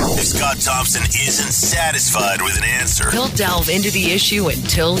 If Scott Thompson isn't satisfied with an answer, he'll delve into the issue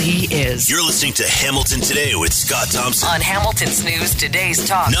until he is. You're listening to Hamilton Today with Scott Thompson on Hamilton's News Today's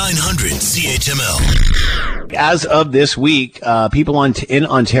Talk 900 CHML. As of this week, people in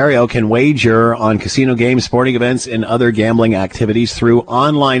Ontario can wager on casino games, sporting events, and other gambling activities through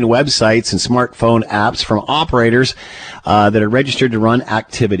online websites and smartphone apps from operators that are registered to run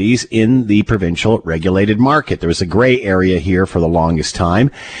activities in the provincial regulated market. There was a gray area here for the longest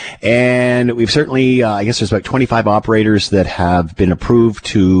time. And we've certainly, I guess there's about 25 operators that have been approved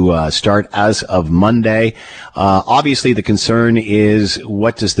to start as of Monday. Obviously, the concern is,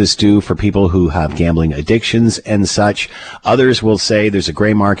 what does this do for people who have gambling addictions and such? Others will say there's a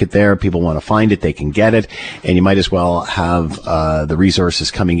gray market there. People want to find it, they can get it, and you might as well have the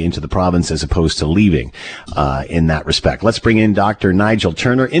resources coming into the province as opposed to leaving in that respect. Let's bring in Dr. Nigel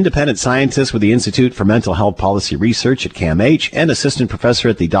Turner, independent scientist with the Institute for Mental Health Policy Research at CAMH and assistant professor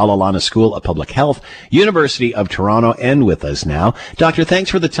at the Dalla Lana School of Public Health, University of Toronto, and with us now. Doctor, thanks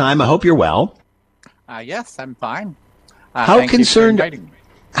for the time. I hope you're well. Yes, I'm fine. How concerned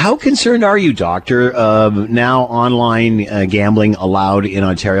are you, Doctor, of now online gambling allowed in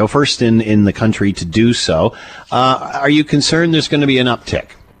Ontario, first in the country to do so? Are you concerned there's going to be an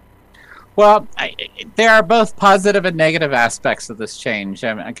uptick? Well, there are both positive and negative aspects of this change.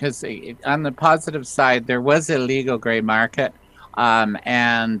 Because on the positive side, there was a legal gray market.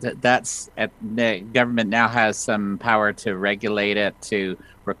 And the government now has some power to regulate it, to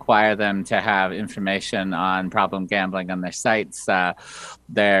require them to have information on problem gambling on their sites. You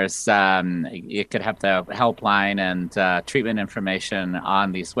could have the helpline and treatment information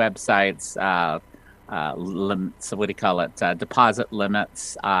on these websites, so what do you call it? Deposit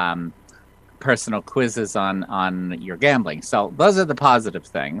limits, personal quizzes on your gambling. So those are the positive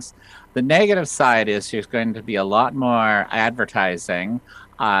things. The negative side is there's going to be a lot more advertising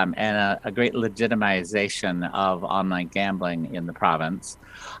and a great legitimization of online gambling in the province.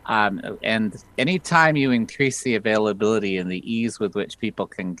 And anytime you increase the availability and the ease with which people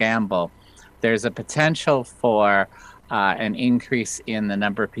can gamble, there's a potential for an increase in the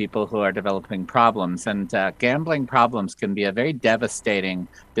number of people who are developing problems. And gambling problems can be a very devastating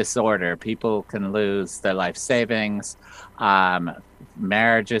disorder. People can lose their life savings.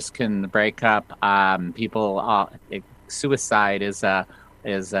 Marriages can break up. Suicide is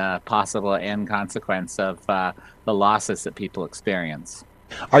a possible end consequence of the losses that people experience.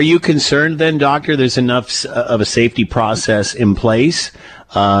 Are you concerned then, Doctor, there's enough of a safety process in place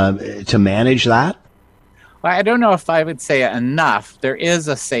to manage that? Well, I don't know if I would say enough. There is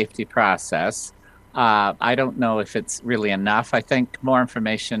a safety process. I don't know if it's really enough. I think more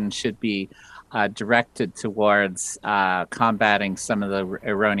information should be directed towards combating some of the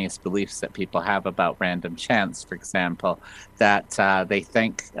erroneous beliefs that people have about random chance, for example, that they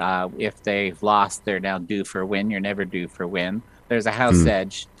think if they've lost, they're now due for a win. You're never due for a win. There's a house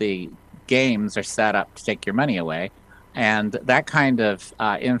edge. The games are set up to take your money away. And that kind of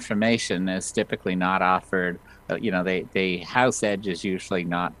information is typically not offered. The house edge is usually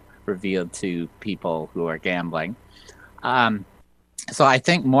not revealed to people who are gambling. So I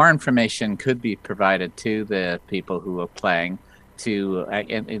think more information could be provided to the people who are playing to,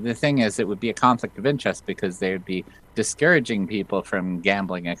 and the thing is, it would be a conflict of interest because they would be discouraging people from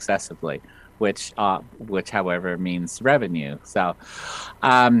gambling excessively, which however means revenue. So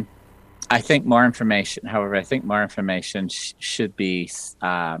I think more information, however, I think more information should be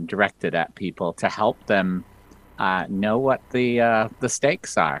directed at people to help them know what the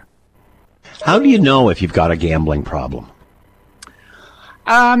stakes are. How do you know if you've got a gambling problem?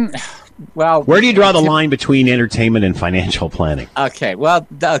 Well, where do you draw the line between entertainment and financial planning? Okay, well,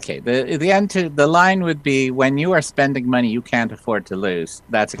 the line would be when you are spending money you can't afford to lose.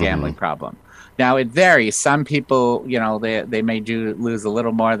 That's a gambling problem. Now, it varies. Some people, they may lose a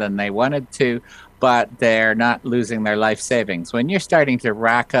little more than they wanted to, but they're not losing their life savings. When you're starting to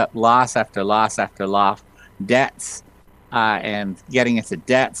rack up loss after loss after loss, debts, and getting into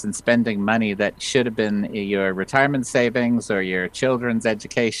debts and spending money that should have been your retirement savings or your children's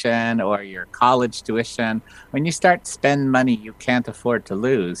education or your college tuition, when you start to spend money you can't afford to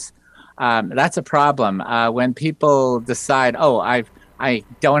lose, that's a problem. When people decide, I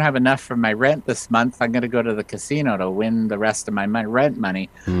don't have enough for my rent this month, I'm going to go to the casino to win the rest of my rent money,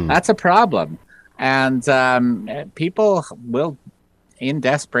 that's a problem. And people will, in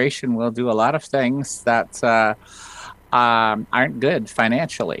desperation, will do a lot of things that aren't good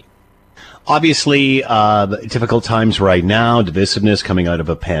financially. Obviously, difficult times right now, divisiveness coming out of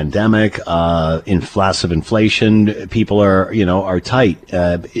a pandemic, massive inflation. People are tight.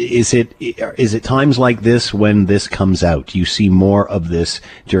 Is it times like this when this comes out? Do you see more of this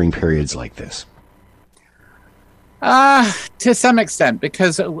during periods like this? To some extent,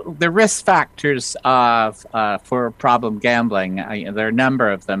 because the risk factors for problem gambling, there are a number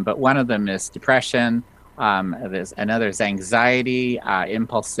of them, but one of them is depression. Another is anxiety,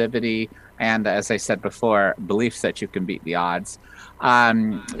 impulsivity, and as I said before, beliefs that you can beat the odds.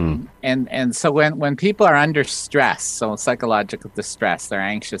 And so when people are under stress, so psychological distress, they're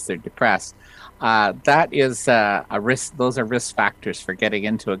anxious, they're depressed, that is a risk. Those are risk factors for getting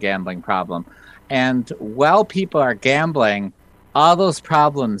into a gambling problem. And while people are gambling, all those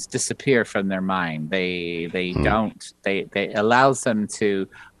problems disappear from their mind. They don't. They allows them to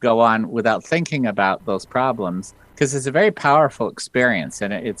go on without thinking about those problems, because it's a very powerful experience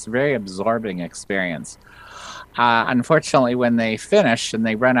and it's a very absorbing experience. Unfortunately, when they finish and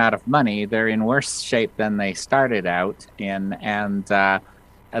they run out of money, they're in worse shape than they started out in, and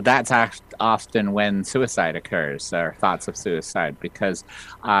that's often when suicide occurs, or thoughts of suicide, because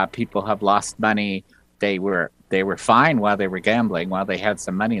people have lost money. They were fine while they were gambling, while they had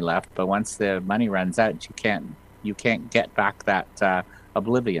some money left, but once the money runs out, you can't get back that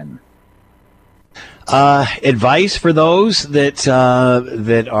oblivion. Advice for those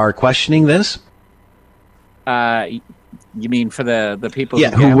that are questioning this? You mean for the people?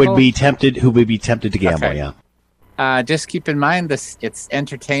 Yeah, who would be tempted to gamble? Okay. Yeah. Just keep in mind this: it's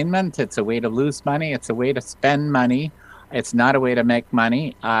entertainment. It's a way to lose money. It's a way to spend money. It's not a way to make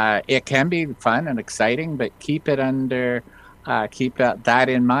money. It can be fun and exciting, but keep that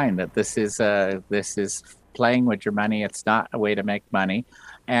in mind. That this is playing with your money. It's not a way to make money.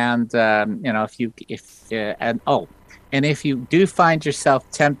 And if you do find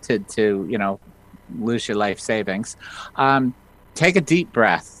yourself tempted to lose your life savings, take a deep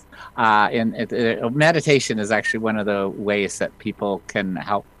breath. Meditation is actually one of the ways that people can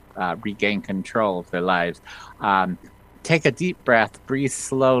help regain control of their lives. Take a deep breath, breathe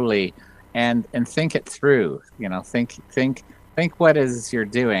slowly, and think it through. Think what is you're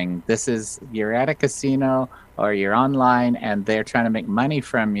doing. You're at a casino or you're online and they're trying to make money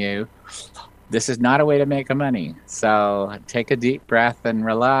from you. This is not a way to make money. So take a deep breath and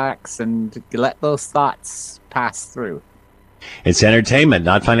relax and let those thoughts pass through. It's entertainment,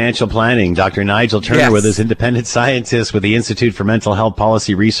 not financial planning. Dr. Nigel Turner with us, independent scientist with the Institute for Mental Health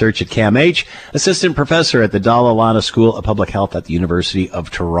Policy Research at CAMH, assistant professor at the Dalla Lana School of Public Health at the University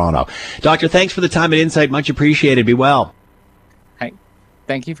of Toronto. Doctor, thanks for the time and insight. Much appreciated. Be well. Hey,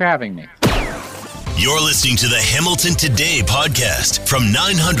 thank you for having me. You're listening to the Hamilton Today podcast from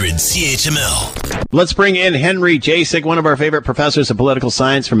 900 CHML. Let's bring in Henry Jasek, one of our favorite professors of political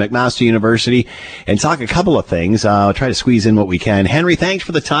science from McMaster University, and talk a couple of things. I'll try to squeeze in what we can. Henry, thanks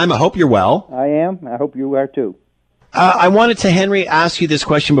for the time. I hope you're well. I am. I hope you are too. I wanted to, Henry, ask you this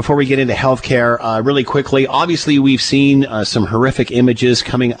question before we get into healthcare really quickly. Obviously, we've seen some horrific images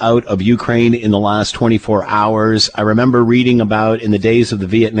coming out of Ukraine in the last 24 hours. I remember reading about in the days of the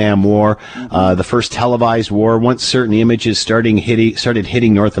Vietnam War, the first televised war, once certain images started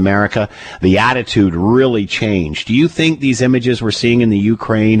hitting North America, the attitude really changed. Do you think these images we're seeing in the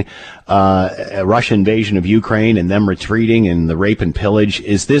Ukraine, Russian invasion of Ukraine and them retreating and the rape and pillage,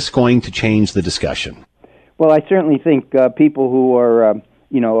 is this going to change the discussion? Well, I certainly think people who are,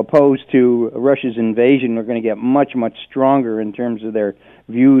 opposed to Russia's invasion are going to get much, much stronger in terms of their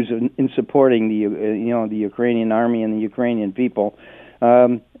views in supporting the Ukrainian army and the Ukrainian people,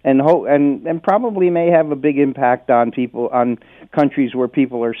 and probably may have a big impact on countries where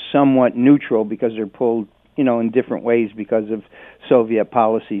people are somewhat neutral because they're pulled, in different ways because of Soviet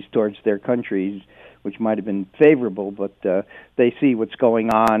policies towards their countries, which might have been favorable, but they see what's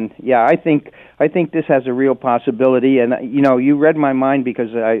going on. Yeah, I think this has a real possibility. And you read my mind because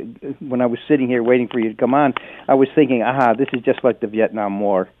when I was sitting here waiting for you to come on, I was thinking, this is just like the Vietnam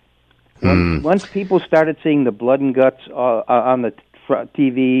War. Once people started seeing the blood and guts on the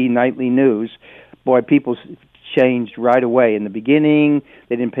TV nightly news, boy, people changed right away. In the beginning,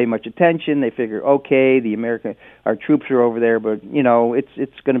 they didn't pay much attention. They figured, okay, our troops are over there, but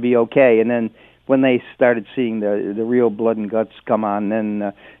it's going to be okay. And then when they started seeing the real blood and guts come on,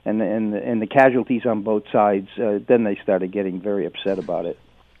 then and the casualties on both sides, then they started getting very upset about it.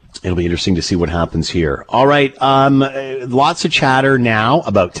 It'll be interesting to see what happens here. All right. Lots of chatter now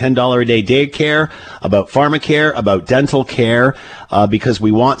about $10 a day daycare, about pharmacare, about dental care, because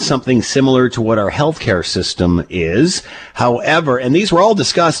we want something similar to what our healthcare system is. However, and these were all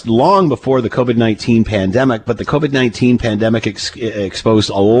discussed long before the COVID-19 pandemic, but the COVID-19 pandemic exposed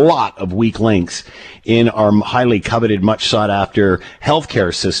a lot of weak links in our highly coveted, much sought after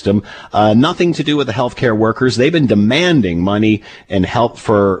healthcare system. Nothing to do with the healthcare workers. They've been demanding money and help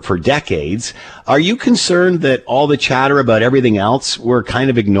for decades. Are you concerned that all the chatter about everything else we're kind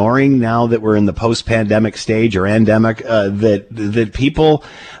of ignoring now that we're in the post-pandemic stage or endemic, that people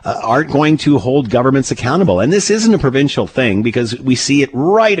aren't going to hold governments accountable? And this isn't a provincial thing because we see it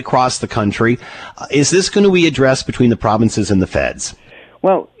right across the country. Is this going to be addressed between the provinces and the feds?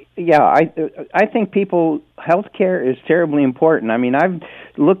 Well, yeah, I think healthcare is terribly important. I mean, I've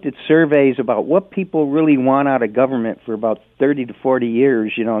looked at surveys about what people really want out of government for about 30 to 40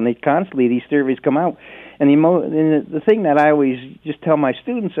 years, and these surveys come out. And the thing that I always just tell my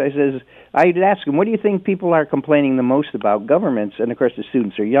students, I'd ask them, what do you think people are complaining the most about governments? And of course, the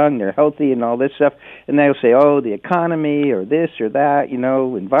students are young, they're healthy, and all this stuff. And they'll say, the economy, or this or that,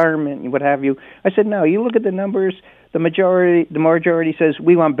 environment, and what have you. I said, no, you look at the numbers. The majority says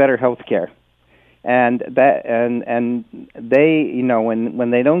we want better health care, and they,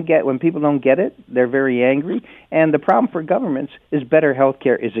 when people don't get it, they're very angry. And the problem for governments is better health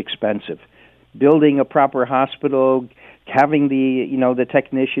care is expensive. Building a proper hospital, having the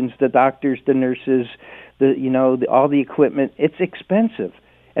technicians, the doctors, the nurses, all the equipment, it's expensive,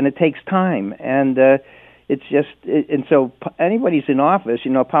 and it takes time, and it's just, and so anybody's in office,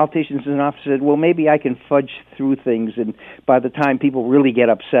 politicians in office said, well, maybe I can fudge through things, and by the time people really get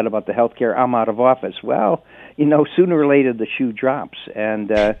upset about the health care, I'm out of office. Well, sooner or later the shoe drops, and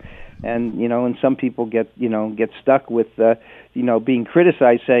some people get stuck with being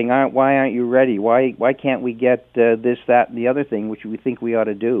criticized, saying, why aren't you ready? Why can't we get this, that, and the other thing, which we think we ought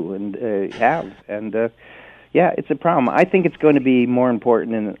to do and have? And yeah, it's a problem. I think it's going to be more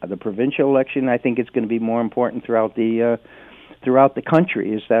important in the provincial election. I think it's going to be more important throughout the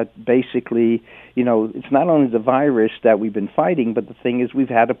country. Is that basically, it's not only the virus that we've been fighting, but the thing is we've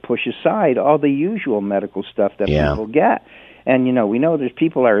had to push aside all the usual medical stuff that people get. And we know there's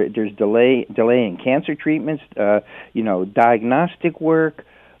delay in cancer treatments, diagnostic work,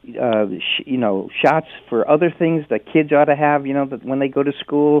 shots for other things that kids ought to have, that when they go to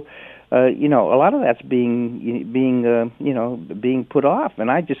school. A lot of that's being put off, and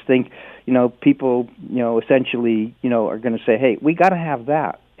I just think, people, essentially, are going to say, hey, we got to have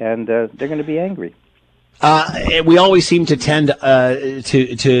that, and they're going to be angry. We always seem to tend to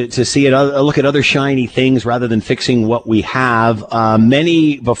see it, look at other shiny things rather than fixing what we have.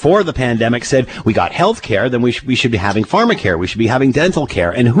 Many before the pandemic said we got health care, then we should be having pharmacare, we should be having dental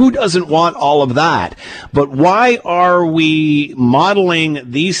care, and who doesn't want all of that? But why are we modeling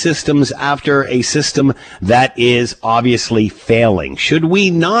these systems after a system that is obviously failing? Should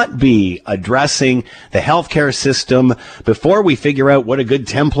we not be addressing the healthcare system before we figure out what a good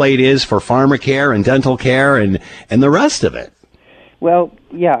template is for pharmacare and dental care and the rest of it? Well,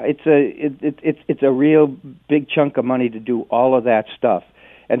 yeah, it's a real big chunk of money to do all of that stuff,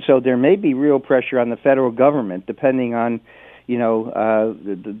 and so there may be real pressure on the federal government, depending on how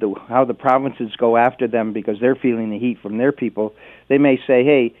the provinces go after them because they're feeling the heat from their people. They may say,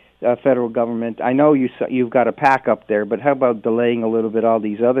 hey, federal government, I know you've got a pack up there, but how about delaying a little bit all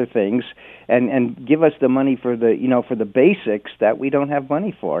these other things and give us the money for the basics that we don't have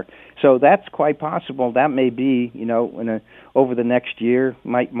money for. So that's quite possible. That may be over the next year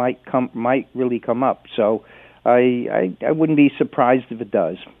might really come up. So I wouldn't be surprised if it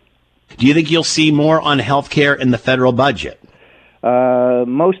does. Do you think you'll see more on healthcare in the federal budget?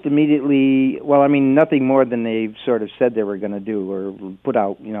 Most immediately, well, I mean, nothing more than they sort of said they were going to do, or put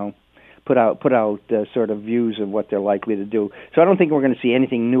out sort of views of what they're likely to do. So I don't think we're going to see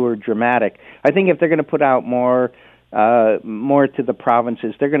anything new or dramatic. I think if they're going to put out more to the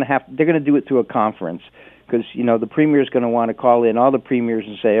provinces, they're going to do it through a conference. Because, the premier is going to want to call in all the premiers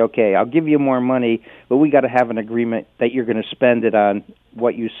and say, okay, I'll give you more money, but we got to have an agreement that you're going to spend it on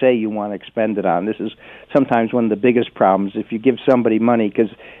what you say you want to expend it on. This is sometimes one of the biggest problems. If you give somebody money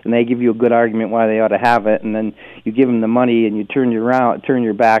and they give you a good argument why they ought to have it, and then you give them the money and you turn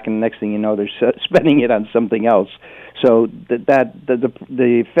your back, and the next thing you know, they're spending it on something else. So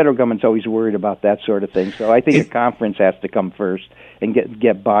the federal government's always worried about that sort of thing. So I think a conference has to come first and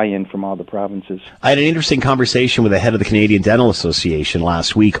get buy-in from all the provinces. I had an interesting conversation with the head of the Canadian Dental Association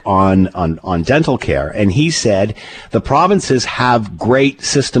last week on dental care, and he said the provinces have great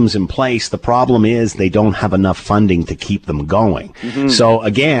systems in place. The problem is they don't have enough funding to keep them going. Mm-hmm. So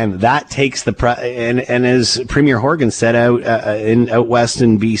again, that takes and as Premier Horgan said out west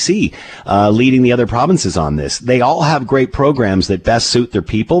in BC, leading the other provinces on this, they all have great programs that best suit their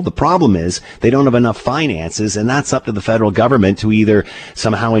people. The problem is they don't have enough finances, and that's up to the federal government to either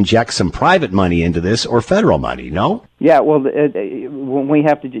somehow inject some private money into this or federal money, no? Yeah, well, when we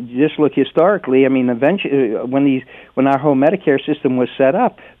have to just look historically, I mean, eventually, when our whole Medicare system was set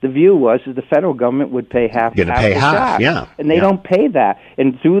up, the view was that the federal government would pay half. Going to pay half, yeah. And they don't pay that.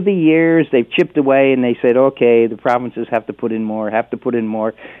 And through the years, they've chipped away, and they said, okay, the provinces have to put in more.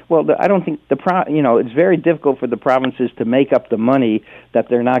 Well, I don't think it's very difficult for the provinces to make up the money that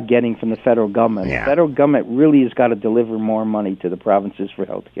they're not getting from the federal government. Yeah. The federal government really has got to deliver more money to the provinces for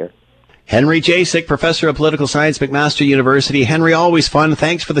health care. Henry Jasek, Professor of Political Science, McMaster University. Henry, always fun.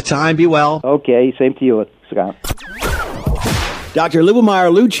 Thanks for the time. Be well. Okay, same to you, Scott. Dr.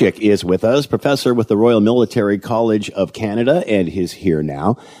 Lubomir Lucic is with us, professor with the Royal Military College of Canada, and is here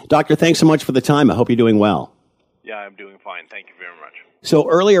now. Doctor, thanks so much for the time. I hope you're doing well. Yeah, I'm doing fine. Thank you very much. So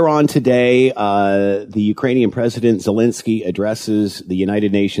earlier on today, the Ukrainian President Zelensky addresses the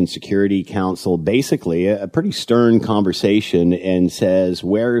United Nations Security Council, basically a pretty stern conversation, and says,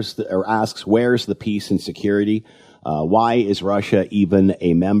 asks, where's the peace and security? Why is Russia even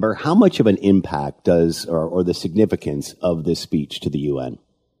a member? How much of an impact does, or the significance of this speech to the UN?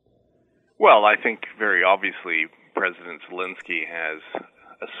 Well, I think very obviously President Zelensky has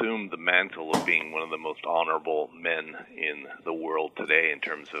assumed the mantle of being one of the most honorable men in the world today in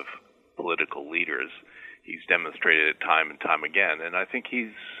terms of political leaders. He's demonstrated it time and time again, and I think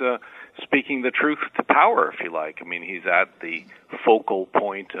he's speaking the truth to power, if you like. I mean, he's at the focal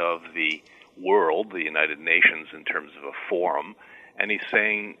point of the world, the United Nations, in terms of a forum, and he's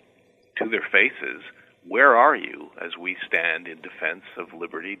saying to their faces, where are you as we stand in defense of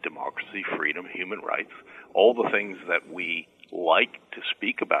liberty, democracy, freedom, human rights, all the things that we like to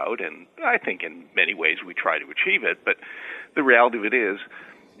speak about, and I think in many ways we try to achieve it, but the reality of it is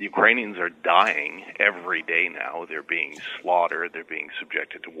the Ukrainians are dying every day now. They're being slaughtered. They're being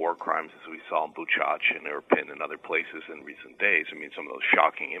subjected to war crimes, as we saw in Buchach and Irpin and other places in recent days. I mean, some of those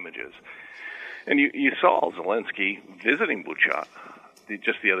shocking images. And you saw Zelensky visiting Buchach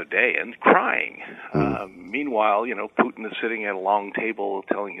just the other day and crying. Meanwhile, Putin is sitting at a long table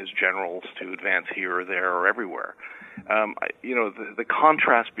telling his generals to advance here or there or everywhere. The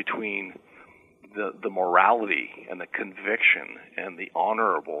contrast between the morality and the conviction and the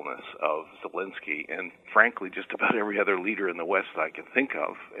honorableness of Zelensky and, frankly, just about every other leader in the West that I can think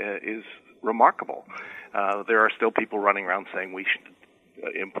of is remarkable. There are still people running around saying we should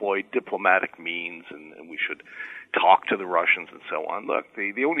employ diplomatic means and we should talk to the Russians and so on. Look,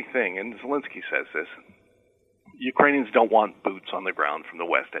 the only thing, and Zelensky says this, Ukrainians don't want boots on the ground from the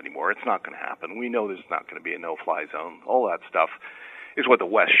West anymore. It's not going to happen. We know there's not going to be a no-fly zone. All that stuff is what the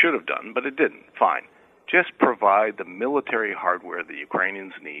West should have done, but it didn't. Fine. Just provide the military hardware the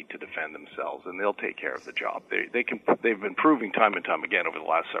Ukrainians need to defend themselves, and they'll take care of the job. They've been proving time and time again over the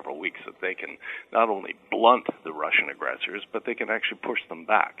last several weeks that they can not only blunt the Russian aggressors, but they can actually push them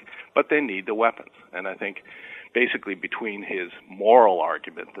back. But they need the weapons, and I think basically between his moral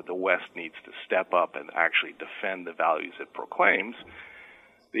argument that the West needs to step up and actually defend the values it proclaims,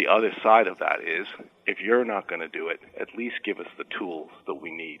 the other side of that is, if you're not going to do it, at least give us the tools that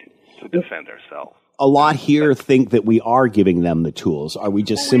we need to defend ourselves. A lot here think that we are giving them the tools. Are we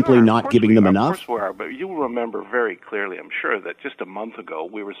just simply not giving them enough? Of course we are, but you'll remember very clearly, I'm sure, that just a month ago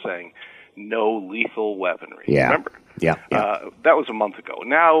we were saying no lethal weaponry. Yeah. Remember? Yeah. That was a month ago.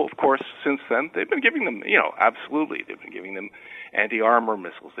 Now, of course, since then, they've been giving them, absolutely, they've been giving them anti-armor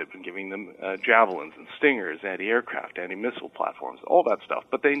missiles. They've been giving them javelins and stingers, anti-aircraft, anti-missile platforms, all that stuff.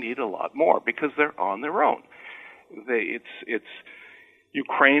 But they need a lot more because they're on their own. It's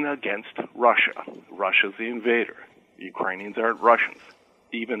Ukraine against Russia. Russia's the invader. Ukrainians aren't Russians.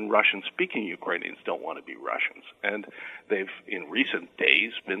 Even Russian-speaking Ukrainians don't want to be Russians. And they've, in recent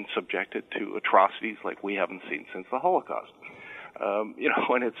days, been subjected to atrocities like we haven't seen since the Holocaust. And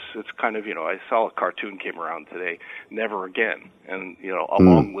it's kind of, I saw a cartoon came around today, Never Again, and, a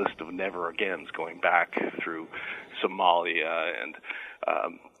long list of never agains going back through Somalia and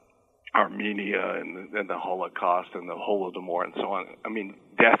Armenia and the Holocaust and the Holodomor and so on. I mean,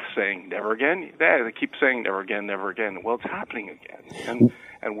 death saying never again. They keep saying never again, never again. Well, it's happening again.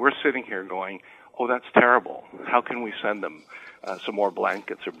 And we're sitting here going, oh, that's terrible. How can we send them some more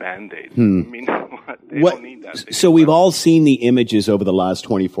blankets or Band-Aids? I mean, they don't need that. So we've all seen the images over the last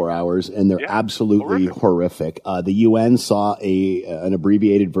 24 hours, and they're absolutely horrific. The UN saw an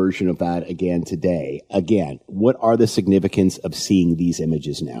abbreviated version of that again today. Again, what are the significance of seeing these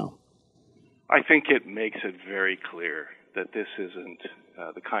images now? I think it makes it very clear that this isn't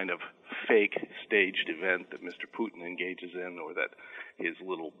the kind of fake staged event that Mr. Putin engages in, or that his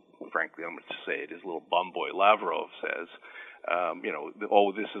little, frankly, I'm going to say it, his little bum boy Lavrov says,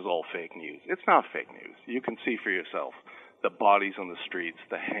 this is all fake news. It's not fake news. You can see for yourself the bodies on the streets,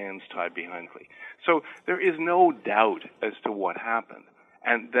 the hands tied behind me. So there is no doubt as to what happened,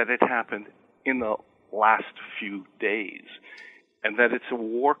 and that it happened in the last few days. And that it's a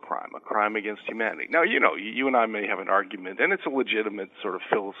war crime, a crime against humanity. Now, you and I may have an argument, and it's a legitimate sort of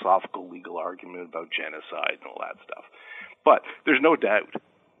philosophical, legal argument about genocide and all that stuff. But there's no doubt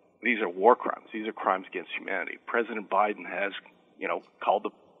these are war crimes. These are crimes against humanity. President Biden has, called the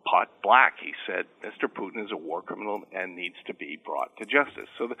pot black. He said Mr. Putin is a war criminal and needs to be brought to justice.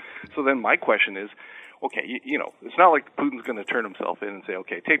 So then my question is, okay, it's not like Putin's going to turn himself in and say,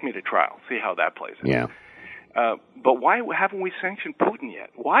 okay, take me to trial, see how that plays out. Yeah. But why haven't we sanctioned Putin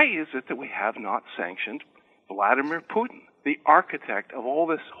yet? Why is it that we have not sanctioned Vladimir Putin, the architect of all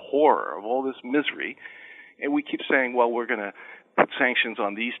this horror, of all this misery? And we keep saying, well, we're going to put sanctions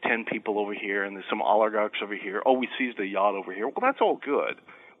on these 10 people over here and there's some oligarchs over here. Oh, we seized a yacht over here. Well, that's all good.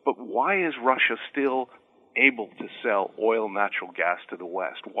 But why is Russia still able to sell oil and natural gas to the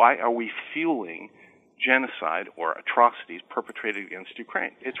West? Why are we fueling genocide or atrocities perpetrated against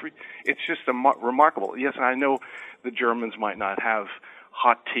Ukraine? It's just remarkable. Yes, I know the Germans might not have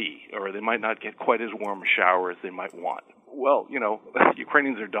hot tea, or they might not get quite as warm a shower as they might want. Well,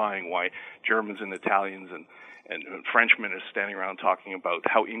 Ukrainians are dying. Why Germans and Italians and Frenchmen are standing around talking about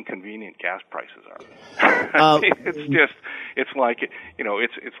how inconvenient gas prices are. It's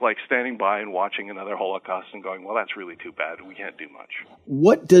like standing by and watching another Holocaust and going, well, that's really too bad. We can't do much.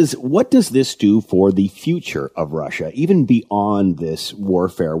 What does this do for the future of Russia, even beyond this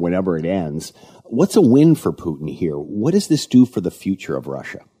warfare, whenever it ends? What's a win for Putin here? What does this do for the future of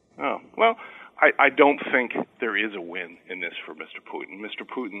Russia? Oh, well, I don't think there is a win in this for Mr. Putin. Mr.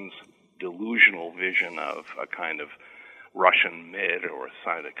 Putin's delusional vision of a kind of Russian mid or a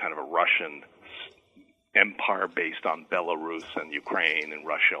kind of a Russian empire based on Belarus and Ukraine and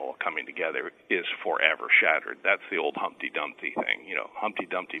Russia all coming together is forever shattered. That's the old Humpty Dumpty thing. Humpty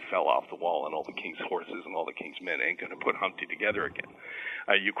Dumpty fell off the wall and all the king's horses and all the king's men ain't going to put Humpty together again.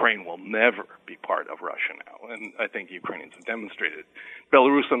 Ukraine will never be part of Russia now, and I think Ukrainians have demonstrated.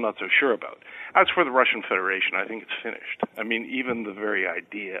 Belarus, I'm not so sure about. As for the Russian Federation, I think it's finished. I mean, even the very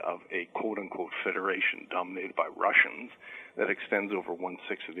idea of a quote-unquote federation dominated by Russians that extends over 1/6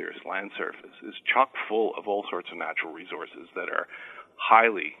 of the Earth's land surface is chock full of all sorts of natural resources that are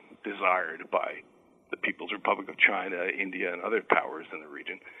highly desired by the People's Republic of China, India, and other powers in the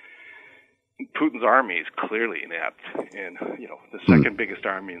region. Putin's army is clearly inept, and the second biggest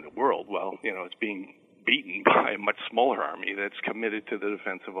army in the world, well, it's being beaten by a much smaller army that's committed to the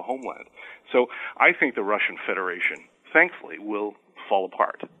defense of a homeland. So I think the Russian Federation, thankfully, will fall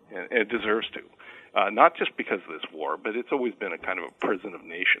apart, and it deserves to. Not just because of this war, but it's always been a kind of a prison of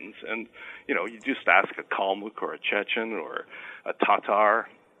nations. And, you just ask a Kalmuk or a Chechen or a Tatar,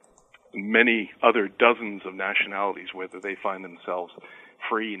 many other dozens of nationalities, whether they find themselves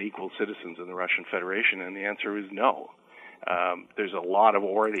free and equal citizens in the Russian Federation, and the answer is no. There's a lot of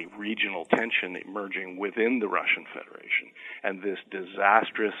already regional tension emerging within the Russian Federation, and this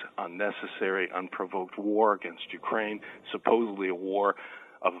disastrous, unnecessary, unprovoked war against Ukraine, supposedly a war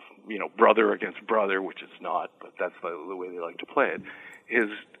of brother against brother, which it's not, but that's the way they like to play it, is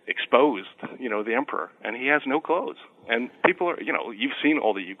exposed, the emperor, and he has no clothes. And people are, you've seen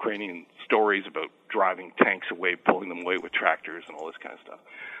all the Ukrainian stories about driving tanks away, pulling them away with tractors and all this kind of stuff.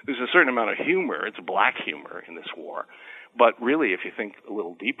 There's a certain amount of humor, it's black humor in this war, but really, if you think a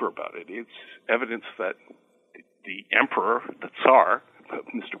little deeper about it, it's evidence that the emperor, the Tsar,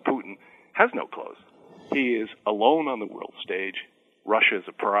 Mr. Putin, has no clothes. He is alone on the world stage. Russia is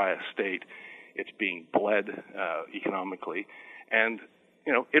a pariah state. It's being bled economically, and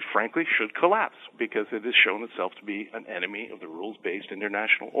it frankly should collapse because it has shown itself to be an enemy of the rules-based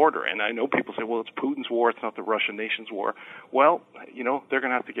international order. And I know people say, well, it's Putin's war, it's not the Russian nation's war. Well, they're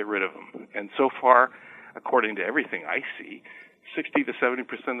going to have to get rid of him. And so far, according to everything I see, 60 to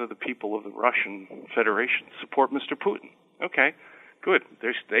 70% of the people of the Russian Federation support Mr. Putin. Okay, good.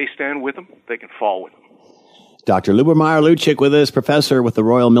 They stand with him. They can fall with him. Dr. Lubomir Luchik with us, professor with the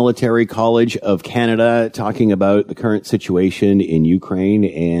Royal Military College of Canada, talking about the current situation in Ukraine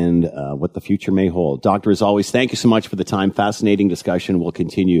and what the future may hold. Doctor, as always, thank you so much for the time. Fascinating discussion. We'll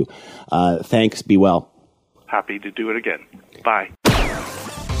continue. Thanks. Be well. Happy to do it again. Bye.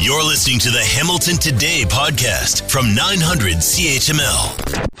 You're listening to the Hamilton Today podcast from 900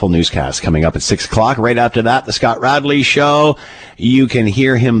 CHML. Full newscast coming up at 6 o'clock. Right after that, the Scott Radley Show. You can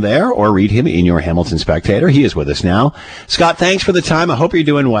hear him there or read him in your Hamilton Spectator. He is with us now. Scott, thanks for the time. I hope you're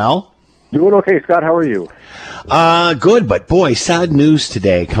doing well. Doing okay, Scott. How are you? Good, but boy, sad news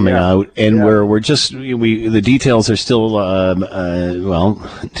today coming out, and we're just the details are still a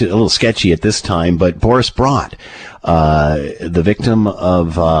little sketchy at this time. But Boris Brott, the victim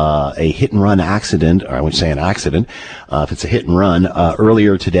of a hit and run accident, or I would say an accident, if it's a hit and run,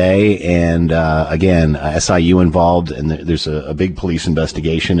 earlier today, and again, SIU involved, and there's a big police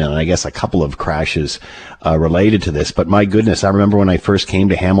investigation, and I guess a couple of crashes related to this. But my goodness, I remember when I first came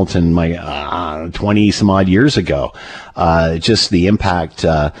to Hamilton, 20 some odd years ago, just the impact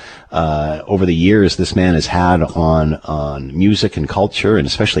over the years this man has had on music and culture, and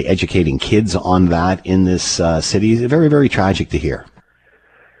especially educating kids on that in this city. It's very, very tragic to hear.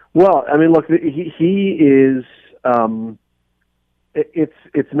 Well, I mean, look, he is.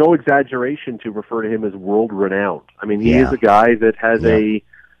 It's no exaggeration to refer to him as world renowned. I mean, he is a guy that has a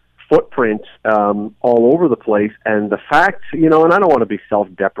footprint all over the place, and the fact, and I don't want to be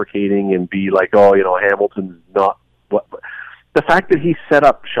self-deprecating and be like, Hamilton's not what. The fact that he set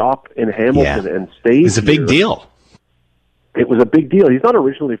up shop in Hamilton and stayed is a big deal. It was a big deal. He's not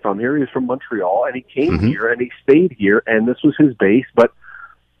originally from here. He was from Montreal, and he came here and he stayed here, and this was his base. But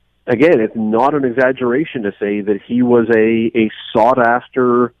again, it's not an exaggeration to say that he was a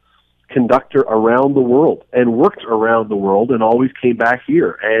sought-after conductor around the world and worked around the world and always came back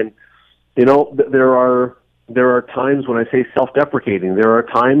here. And there are times when I say self-deprecating. There are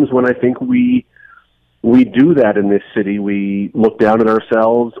times when I think we do that in this city. We look down at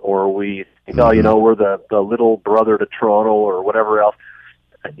ourselves, or we think, we're the little brother to Toronto or whatever else.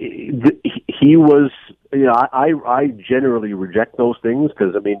 He was, I generally reject those things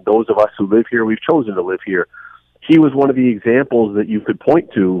because, I mean, those of us who live here, we've chosen to live here. He was one of the examples that you could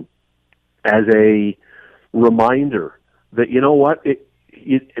point to as a reminder that,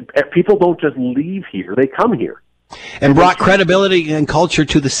 people don't just leave here, they come here. And brought credibility and culture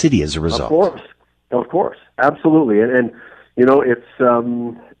to the city as a result. Of course, absolutely. And it's,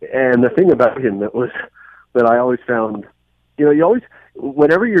 and the thing about him that I always found, you always,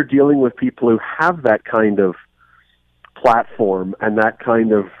 whenever you're dealing with people who have that kind of platform and that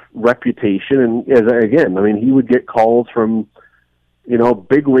kind of reputation, and again, I mean, he would get calls from,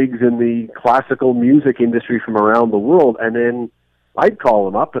 big wigs in the classical music industry from around the world, and then I'd call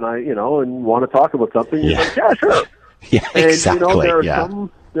him up and and want to talk about something. He's like, yeah, sure. Yeah, exactly. And,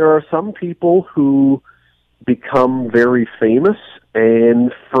 there are some people who become very famous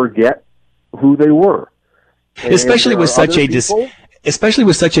and forget who they were. And especially with such a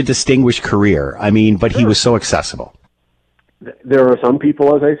distinguished career. I mean, but he was so accessible. There are some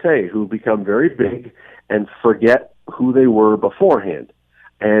people, as I say, who become very big and forget who they were beforehand.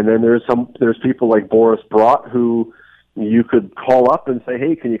 And then there's people like Boris Brott who you could call up and say,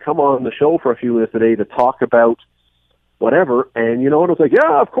 hey, can you come on the show for a few minutes today to talk about whatever, and it was like,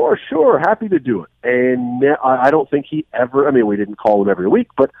 yeah, of course, sure, happy to do it. And I don't think he ever, I mean, we didn't call him every week,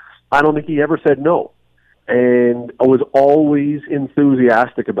 but I don't think he ever said no. And I was always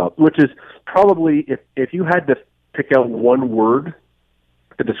enthusiastic about, which is probably, if you had to pick out one word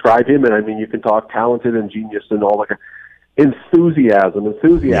to describe him, and I mean, you can talk talented and genius and all that, enthusiastic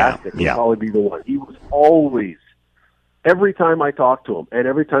would probably be the one. He was always, every time I talked to him, and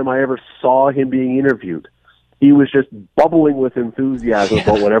every time I ever saw him being interviewed, He was just bubbling with enthusiasm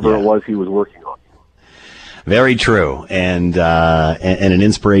about whatever it was he was working on. Very true, and an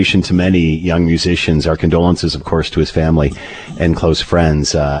inspiration to many young musicians. Our condolences, of course, to his family and close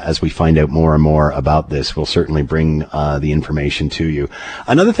friends. As we find out more and more about this, we'll certainly bring the information to you.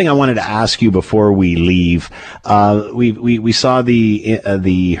 Another thing I wanted to ask you before we leave, we saw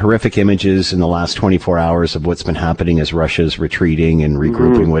the horrific images in the last 24 hours of what's been happening as Russia's retreating and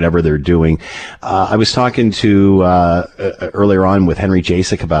regrouping, whatever they're doing. I was talking to earlier on with Henry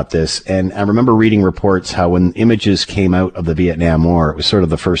Jasek about this, and I remember reading reports how when images came out of the Vietnam War, it was sort of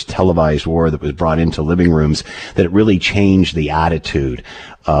the first televised war that was brought into living rooms, that it really changed the attitude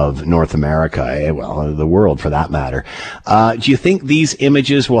of North America, well, the world for that matter. Do you think these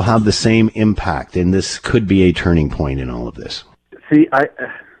images will have the same impact, and this could be a turning point in all of this? See,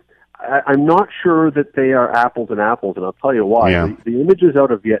 I'm not sure that they are apples and apples, and I'll tell you why. Yeah. The images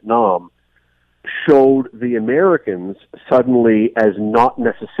out of Vietnam showed the Americans suddenly as not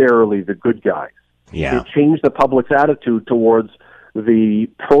necessarily the good guys. Yeah. It changed the public's attitude towards the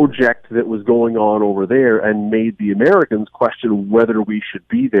project that was going on over there and made the Americans question whether we should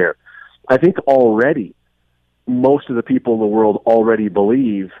be there. I think already most of the people in the world already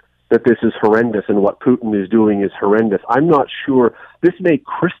believe that this is horrendous and what Putin is doing is horrendous. I'm not sure. This may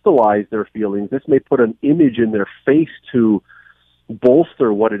crystallize their feelings. This may put an image in their face to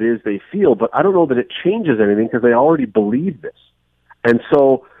bolster what it is they feel, but I don't know that it changes anything because they already believe this. And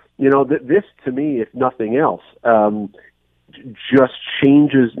so, you know, this to me, if nothing else, just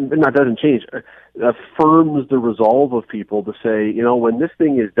changes, not doesn't change, affirms the resolve of people to say, you know, when this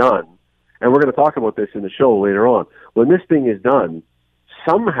thing is done, and we're going to talk about this in the show later on, when this thing is done,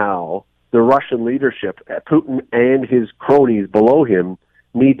 somehow the Russian leadership, Putin and his cronies below him,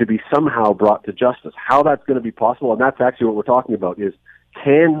 need to be somehow brought to justice. How that's going to be possible, and that's actually what we're talking about, is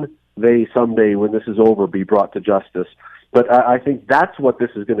can they someday, when this is over, be brought to justice? But I think that's what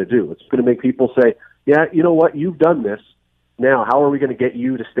this is going to do. It's going to make people say, yeah, you know what, you've done this. Now, how are we going to get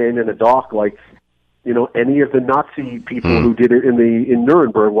you to stand in a dock like, you know, any of the Nazi people who did it in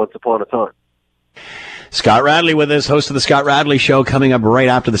Nuremberg once upon a time? Scott Radley with us, host of the Scott Radley Show, coming up right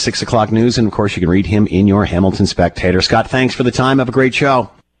after the 6 o'clock news. And, of course, you can read him in your Hamilton Spectator. Scott, thanks for the time. Have a great show.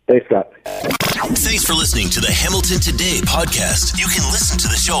 Thanks, Scott. Thanks for listening to the Hamilton Today podcast. You can listen to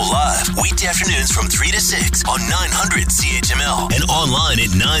the show live weekday afternoons from 3 to 6 on 900 CHML and online at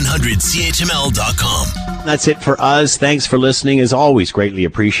 900CHML.com. That's it for us. Thanks for listening. As always, greatly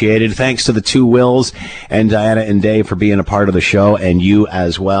appreciated. Thanks to the two Wills and Diana and Dave for being a part of the show, and you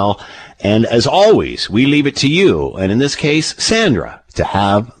as well. And as always, we leave it to you, and in this case, Sandra, to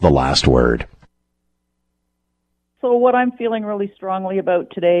have the last word. So what I'm feeling really strongly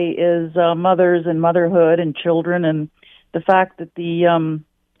about today is mothers and motherhood and children, and the fact that the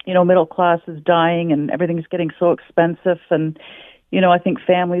middle class is dying and everything's getting so expensive. And, you know, I think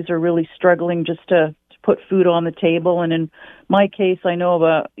families are really struggling just to put food on the table. And in my case, I know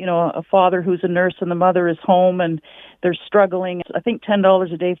of a father who's a nurse and the mother is home and they're struggling. I think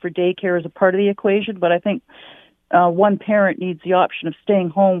 $10 a day for daycare is a part of the equation, but I think one parent needs the option of staying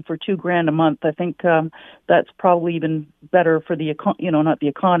home for $2,000 a month. I think that's probably even better for the not the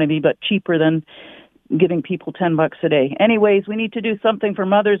economy, but cheaper than giving people $10 a day. Anyways, we need to do something for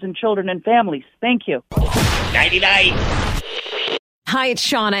mothers and children and families. Thank you. 99. Hi, it's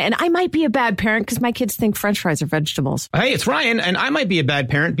Shauna, and I might be a bad parent because my kids think French fries are vegetables. Hey, it's Ryan, and I might be a bad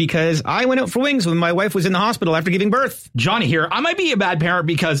parent because I went out for wings when my wife was in the hospital after giving birth. Johnny here. I might be a bad parent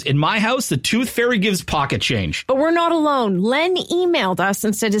because in my house, the tooth fairy gives pocket change. But we're not alone. Len emailed us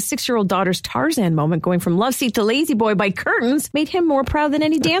and said his 6-year-old daughter's Tarzan moment going from love seat to lazy boy by curtains made him more proud than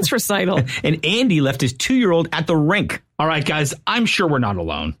any dance recital. And Andy left his 2-year-old at the rink. All right, guys, I'm sure we're not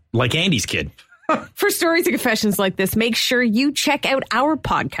alone. Like Andy's kid. For stories and confessions like this, make sure you check out our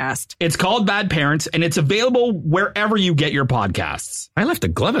podcast. It's called Bad Parents, and it's available wherever you get your podcasts. I left a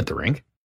glove at the rink.